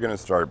we're gonna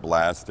start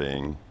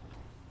blasting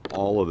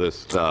all of this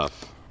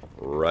stuff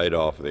right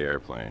off of the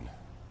airplane.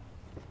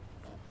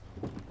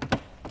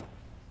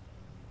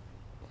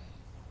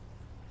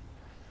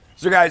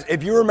 So guys,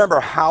 if you remember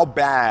how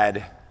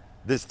bad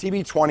this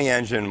TB20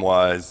 engine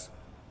was,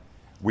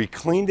 we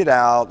cleaned it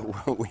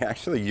out. We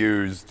actually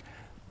used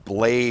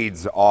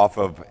blades off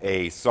of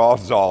a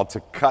Sawzall to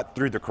cut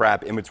through the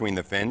crap in between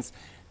the fins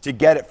to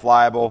get it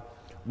flyable.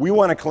 We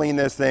want to clean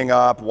this thing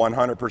up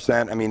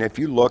 100%. I mean, if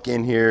you look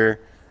in here,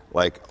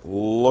 like,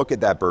 look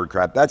at that bird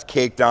crap. That's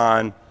caked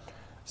on.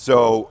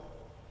 So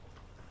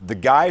the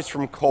guys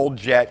from Cold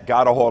Jet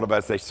got a hold of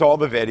us. They saw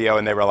the video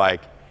and they were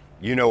like,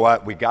 you know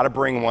what? We got to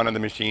bring one of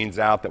the machines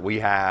out that we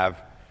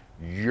have.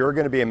 You're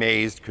going to be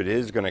amazed because it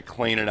is going to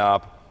clean it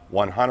up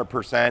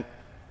 100%.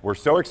 We're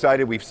so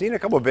excited. We've seen a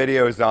couple of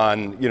videos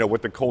on, you know,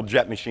 what the Cold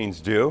Jet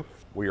machines do.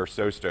 We are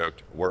so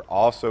stoked. We're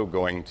also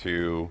going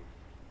to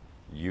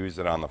use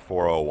it on the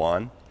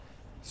 401.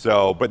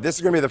 So, but this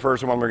is going to be the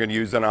first one we're going to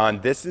use it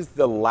on. This is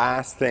the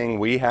last thing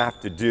we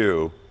have to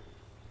do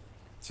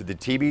to the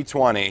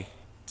TB20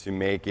 to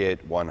make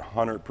it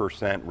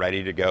 100%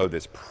 ready to go.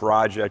 This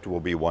project will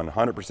be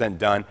 100%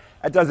 done.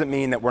 That doesn't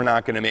mean that we're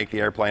not going to make the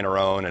airplane our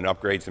own and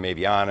upgrade some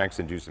avionics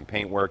and do some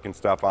paint work and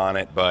stuff on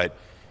it, but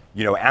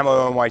you know,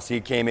 Ammo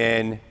NYC came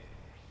in,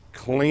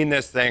 cleaned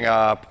this thing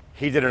up.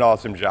 He did an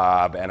awesome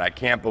job, and I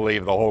can't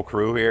believe the whole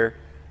crew here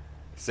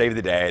saved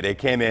the day. They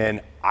came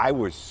in. I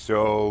was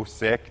so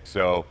sick,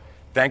 so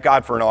thank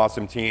God for an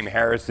awesome team.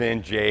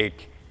 Harrison,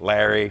 Jake,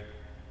 Larry,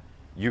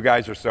 you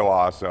guys are so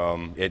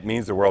awesome. It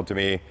means the world to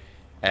me,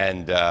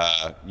 and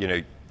you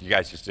know, you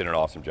guys just did an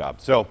awesome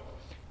job. So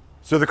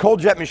the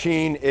Cold Jet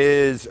machine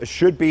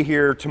should be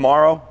here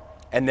tomorrow,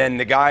 and then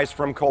the guys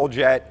from Cold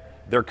Jet,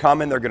 they're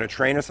coming, they're gonna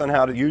train us on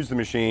how to use the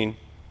machine,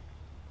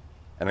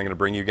 and I'm gonna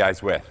bring you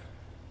guys with.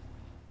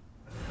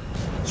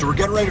 So we're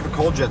getting ready for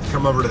Cold Jet to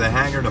come over to the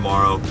hangar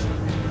tomorrow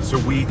so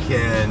we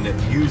can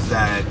use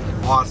that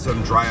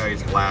awesome dry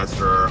ice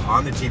blaster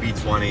on the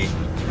TB20,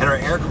 and our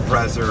air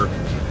compressor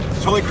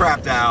totally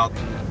crapped out.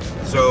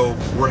 So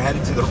we're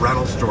headed to the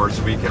rental store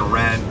so we can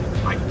rent,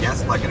 I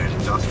guess, like an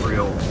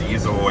industrial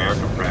diesel air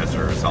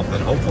compressor or something,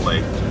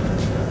 hopefully,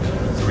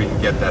 so we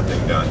can get that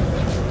thing done.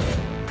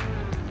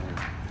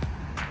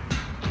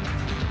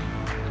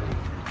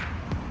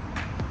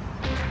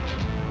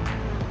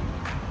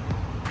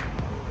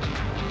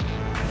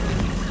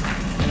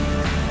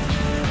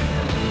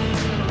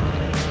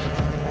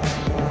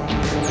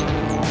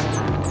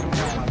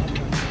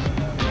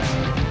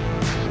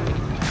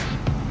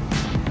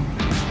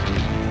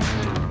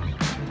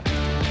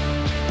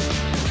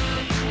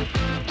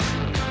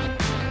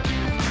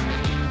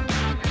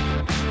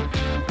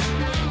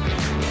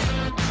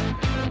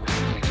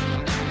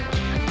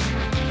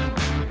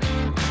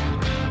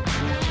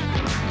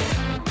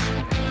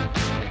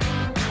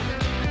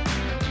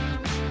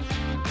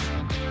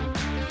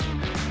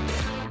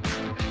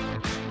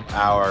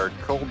 our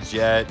cold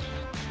jet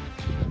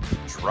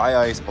dry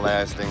ice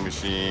blasting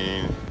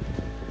machine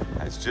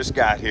has just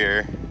got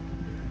here.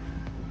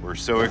 We're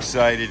so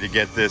excited to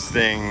get this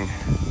thing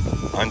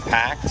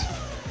unpacked,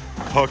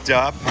 hooked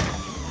up,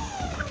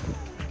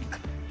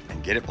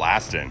 and get it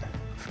blasting.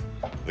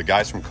 The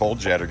guys from Cold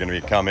Jet are going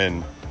to be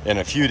coming in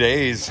a few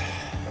days,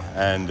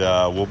 and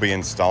we'll be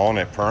installing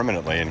it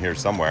permanently in here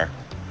somewhere.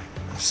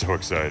 I'm so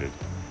excited.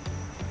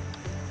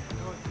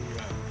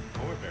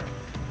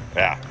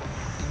 Yeah.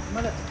 I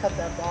might have to cut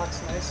that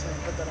box nicely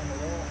and put that on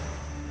the wall.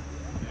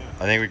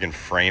 I think we can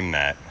frame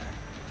that.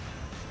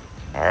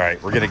 All right,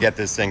 we're gonna get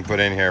this thing put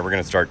in here. We're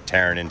gonna start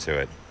tearing into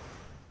it.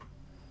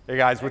 Hey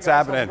guys, what's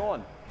happening?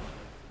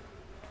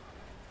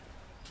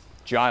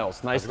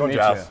 Giles, nice to meet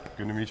Giles? you.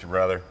 Good to meet you,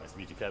 brother. Nice to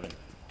meet you, Kevin.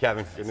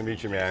 Kevin, good to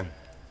meet you, man.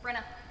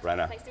 Brenna.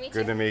 Nice to meet you.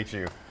 Good to meet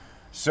you.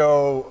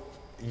 So,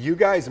 you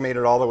guys made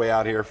it all the way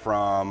out here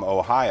from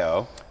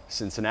Ohio.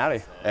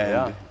 Cincinnati.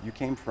 And you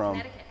came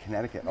from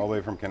Connecticut, all the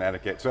way from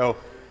Connecticut. So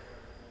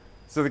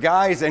the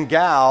guys and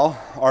gal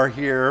are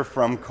here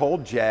from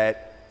Cold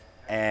Jet,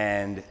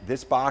 and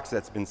this box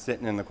that's been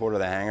sitting in the corner of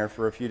the hangar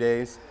for a few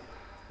days,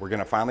 we're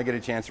gonna finally get a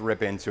chance to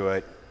rip into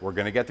it. We're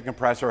gonna get the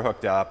compressor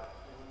hooked up,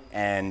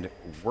 and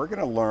we're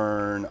gonna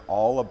learn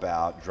all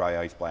about dry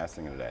ice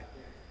blasting today.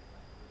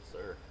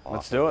 Sir. Awesome.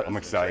 Let's do it. I'm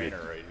excited.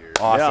 Right here.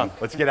 Awesome. Yeah.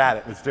 Let's get at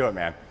it. Let's do it,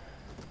 man.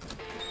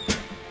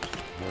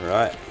 All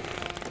right.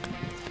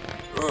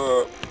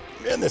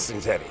 Man, this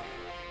thing's heavy.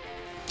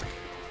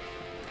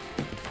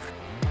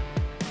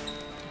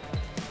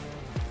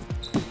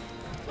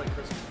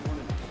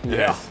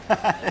 Yeah.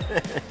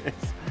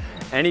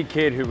 Any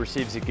kid who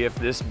receives a gift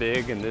this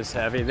big and this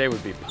heavy, they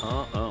would be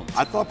pumped.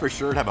 I thought for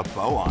sure it'd have a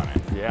bow on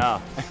it. Yeah.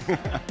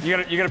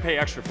 you gotta pay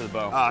extra for the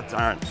bow. Oh,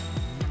 darn.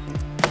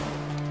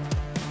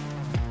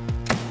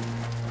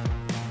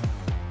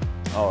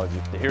 Oh,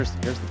 here's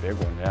the big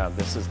one. Yeah,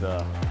 this is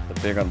the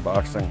big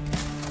unboxing.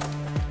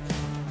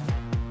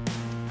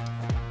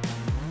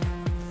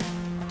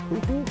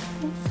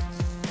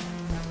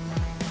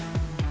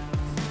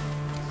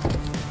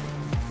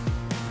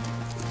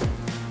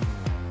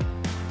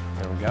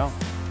 There we go.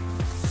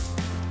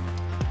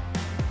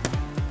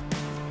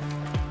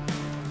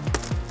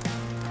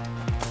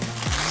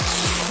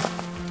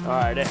 All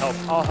right,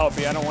 I'll help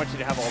you. I don't want you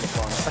to have all the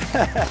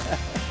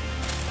fun.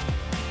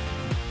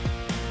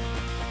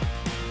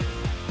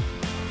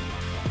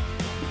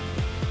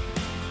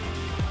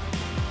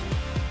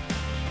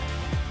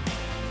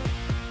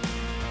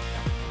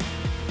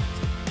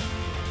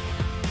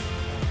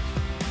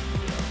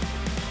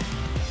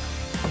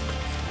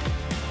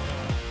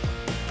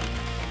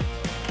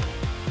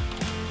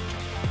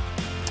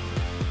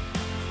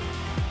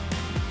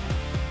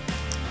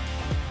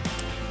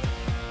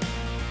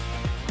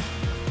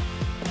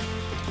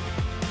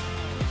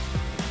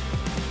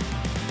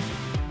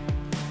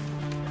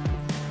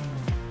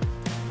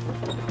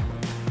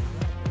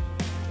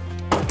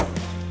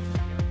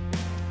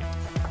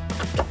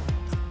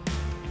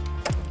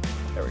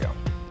 There we go.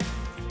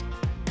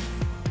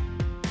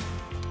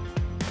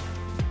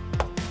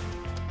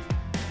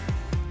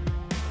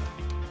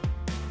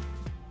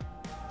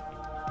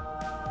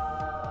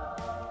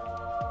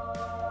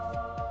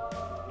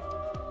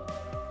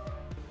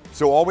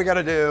 So all we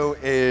gotta do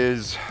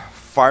is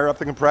fire up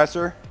the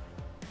compressor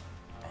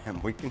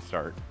and we can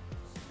start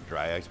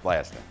dry ice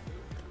blasting.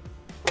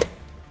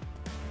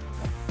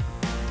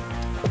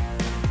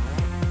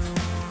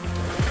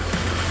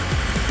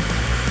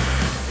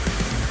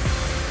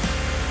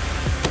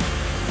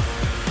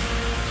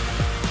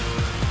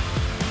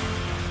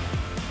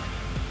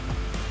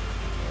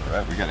 All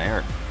right, we got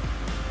air.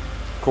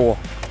 Cool.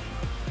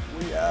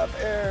 We have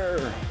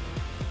air.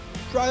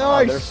 Dry Oh,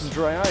 ice. there's some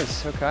dry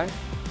ice. Okay.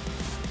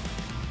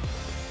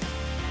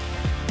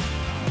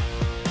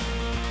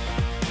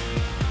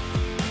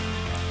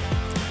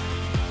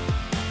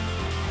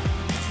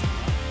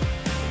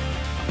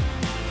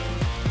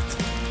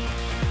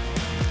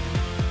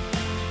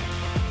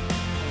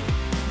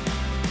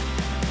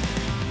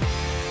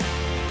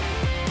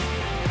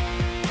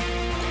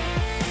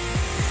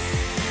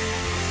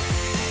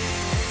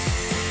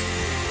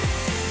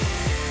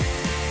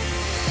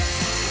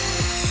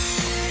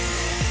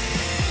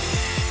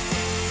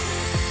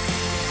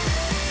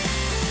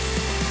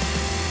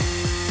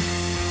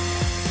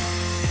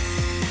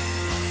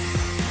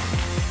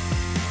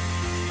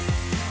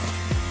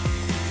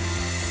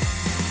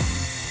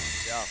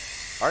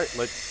 All right,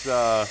 let's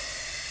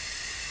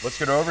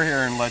get over here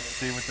and let's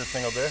see what this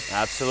thing will do.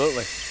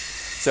 Absolutely.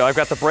 So I've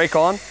got the brake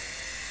on,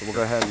 so we'll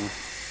go ahead and,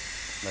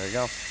 there you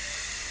go.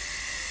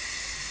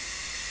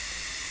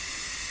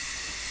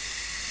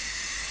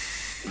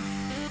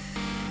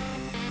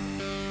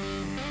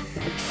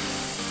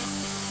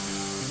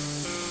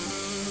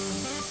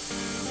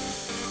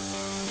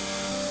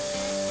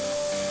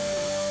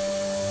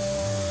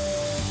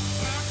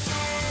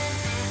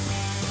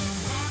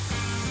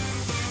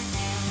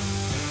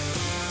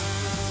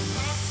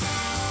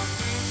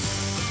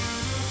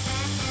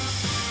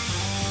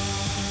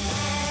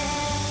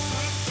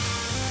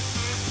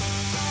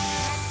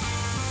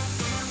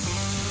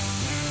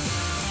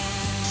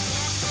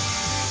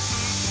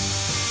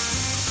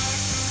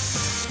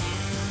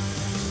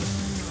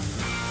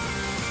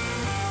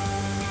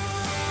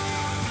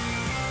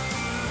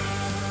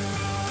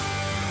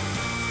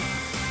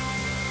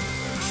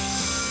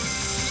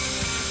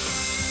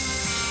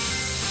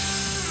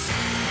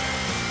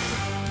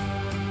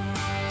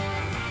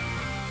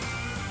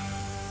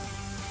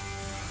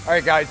 All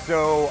right, guys,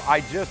 so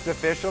I just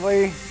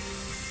officially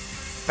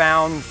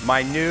found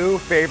my new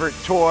favorite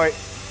tool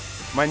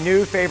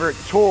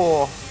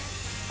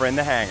for in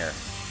the hangar.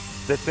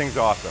 This thing's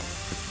awesome.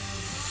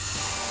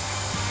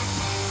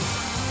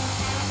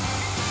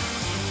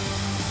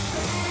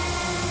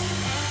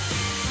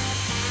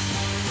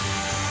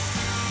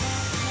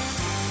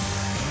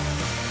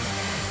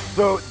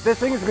 So this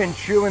thing has been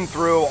chewing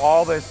through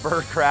all this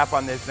bird crap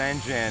on this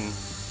engine.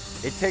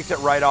 It takes it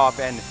right off,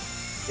 and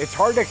it's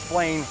hard to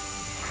explain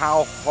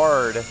how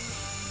hard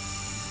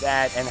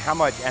that and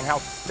how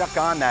stuck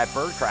on that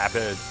bird crap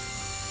is.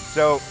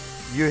 So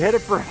you hit it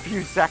for a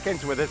few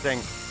seconds with this thing,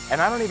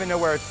 and I don't even know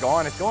where it's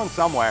going. It's going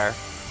somewhere,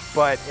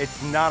 but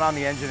it's not on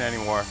the engine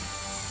anymore.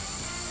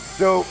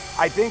 So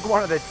I think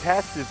one of the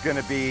tests is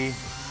gonna be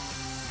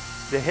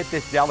to hit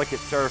this delicate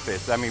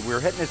surface. I mean, we're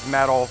hitting this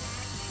metal,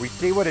 we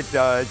see what it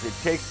does, it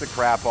takes the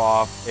crap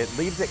off, it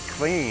leaves it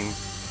clean,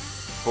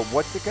 but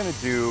what's it gonna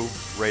do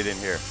right in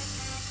here?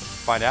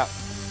 Find out.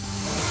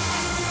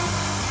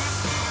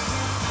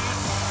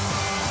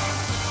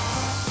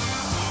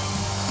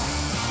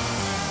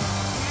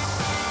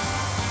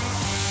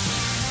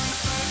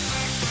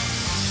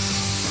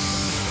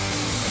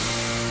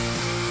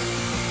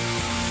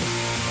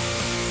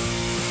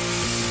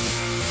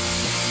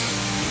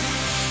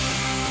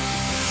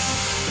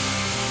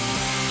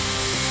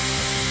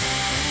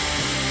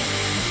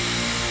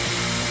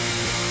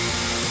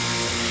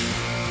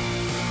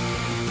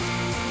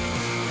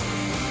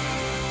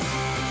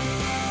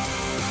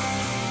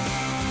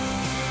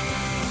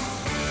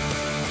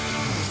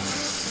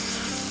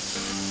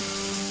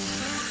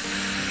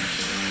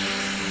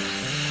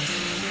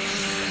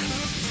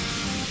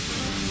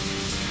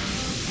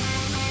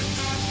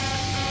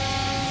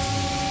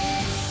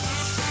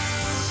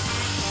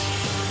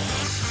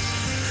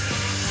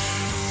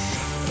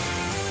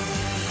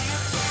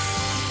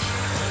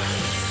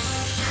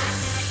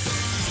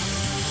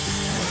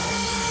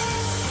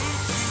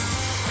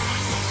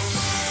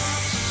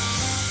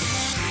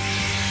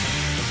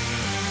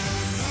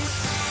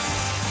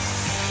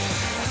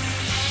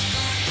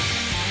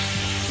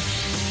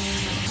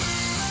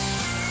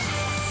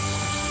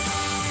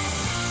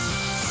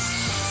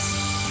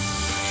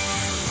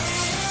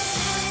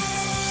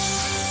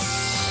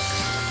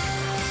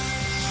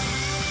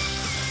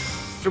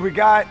 So we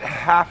got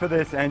half of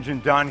this engine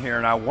done here,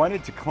 and I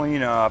wanted to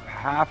clean up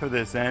half of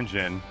this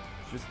engine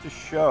just to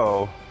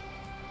show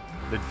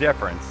the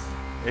difference.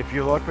 If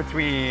you look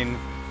between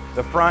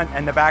the front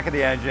and the back of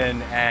the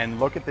engine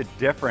and look at the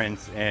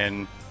difference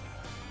in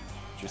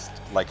just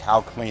like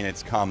how clean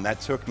it's come.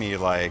 That took me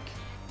like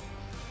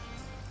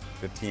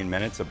 15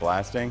 minutes of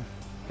blasting,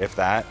 if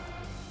that.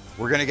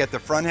 We're gonna get the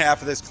front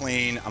half of this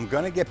clean. I'm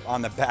gonna get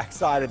on the back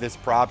side of this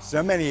prop.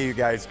 So many of you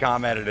guys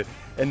commented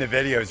in the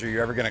videos, are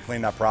you ever gonna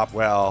clean that prop?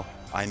 Well,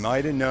 I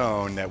might have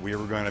known that we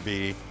were gonna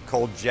be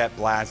cold jet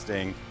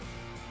blasting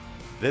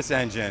this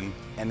engine,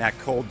 and that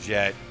cold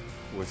jet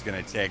was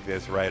gonna take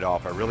this right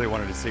off. I really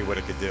wanted to see what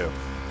it could do.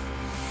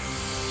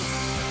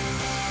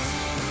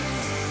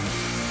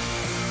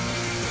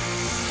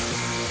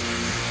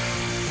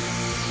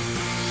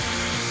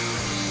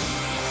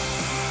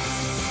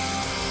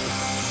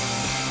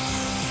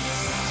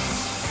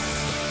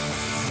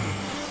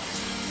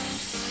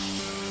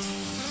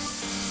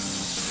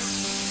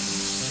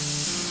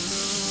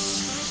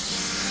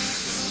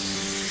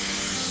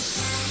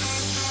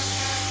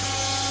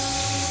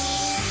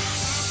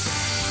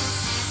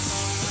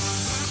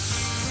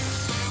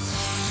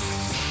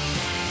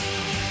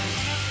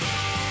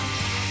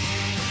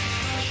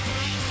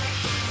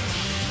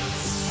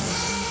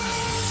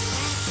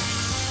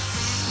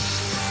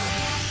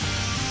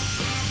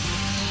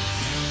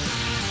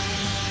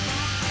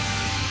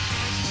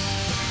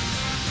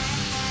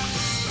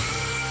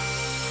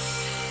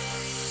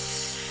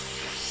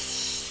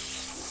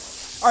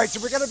 All right,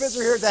 so we're gonna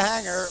visit here at the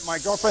hangar, my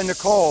girlfriend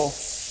Nicole,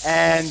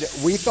 and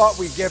we thought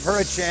we'd give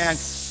her a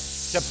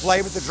chance to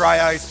play with the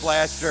dry ice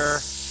blaster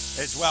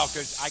as well,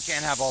 because I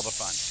can't have all the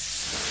fun.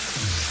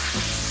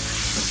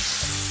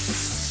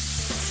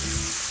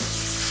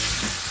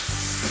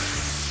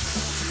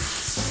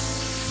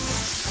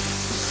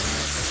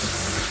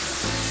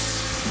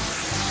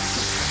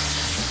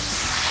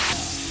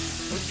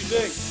 What'd you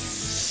think?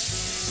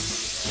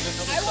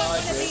 I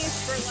want one of these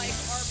for like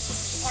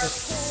our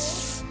pool.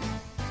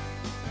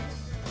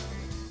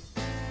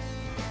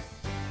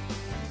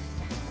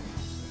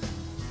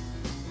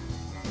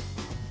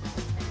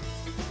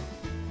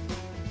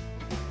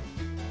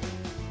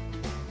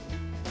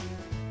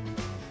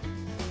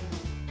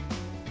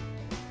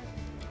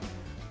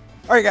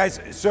 All right, guys,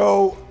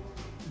 so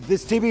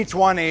this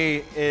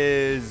TB20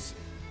 is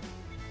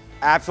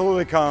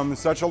absolutely come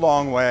such a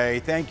long way.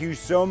 Thank you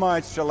so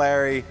much to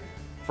Larry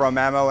from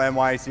Ammo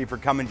NYC for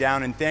coming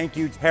down, and thank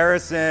you to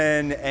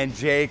Harrison and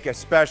Jake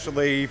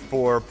especially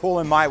for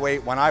pulling my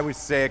weight when I was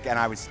sick and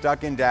I was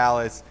stuck in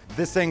Dallas.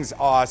 This thing's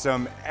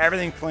awesome.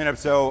 Everything cleaned up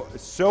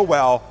so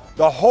well.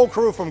 The whole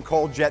crew from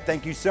Cold Jet,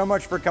 thank you so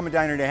much for coming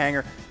down here to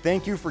Hangar.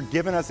 Thank you for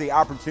giving us the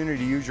opportunity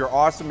to use your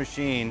awesome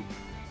machine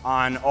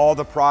on all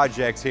the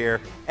projects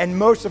here. And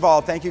most of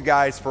all, thank you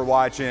guys for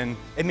watching.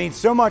 It means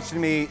so much to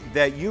me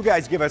that you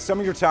guys give us some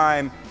of your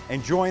time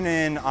and join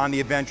in on the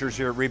adventures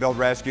here at Rebuild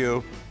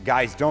Rescue.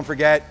 Guys, don't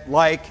forget,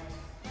 like,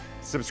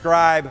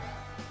 subscribe,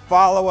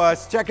 follow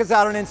us, check us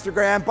out on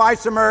Instagram, buy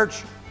some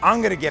merch.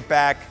 I'm gonna get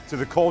back to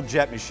the cold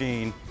jet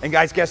machine. And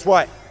guys, guess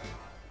what?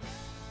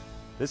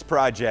 This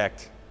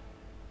project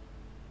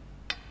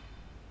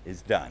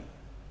is done.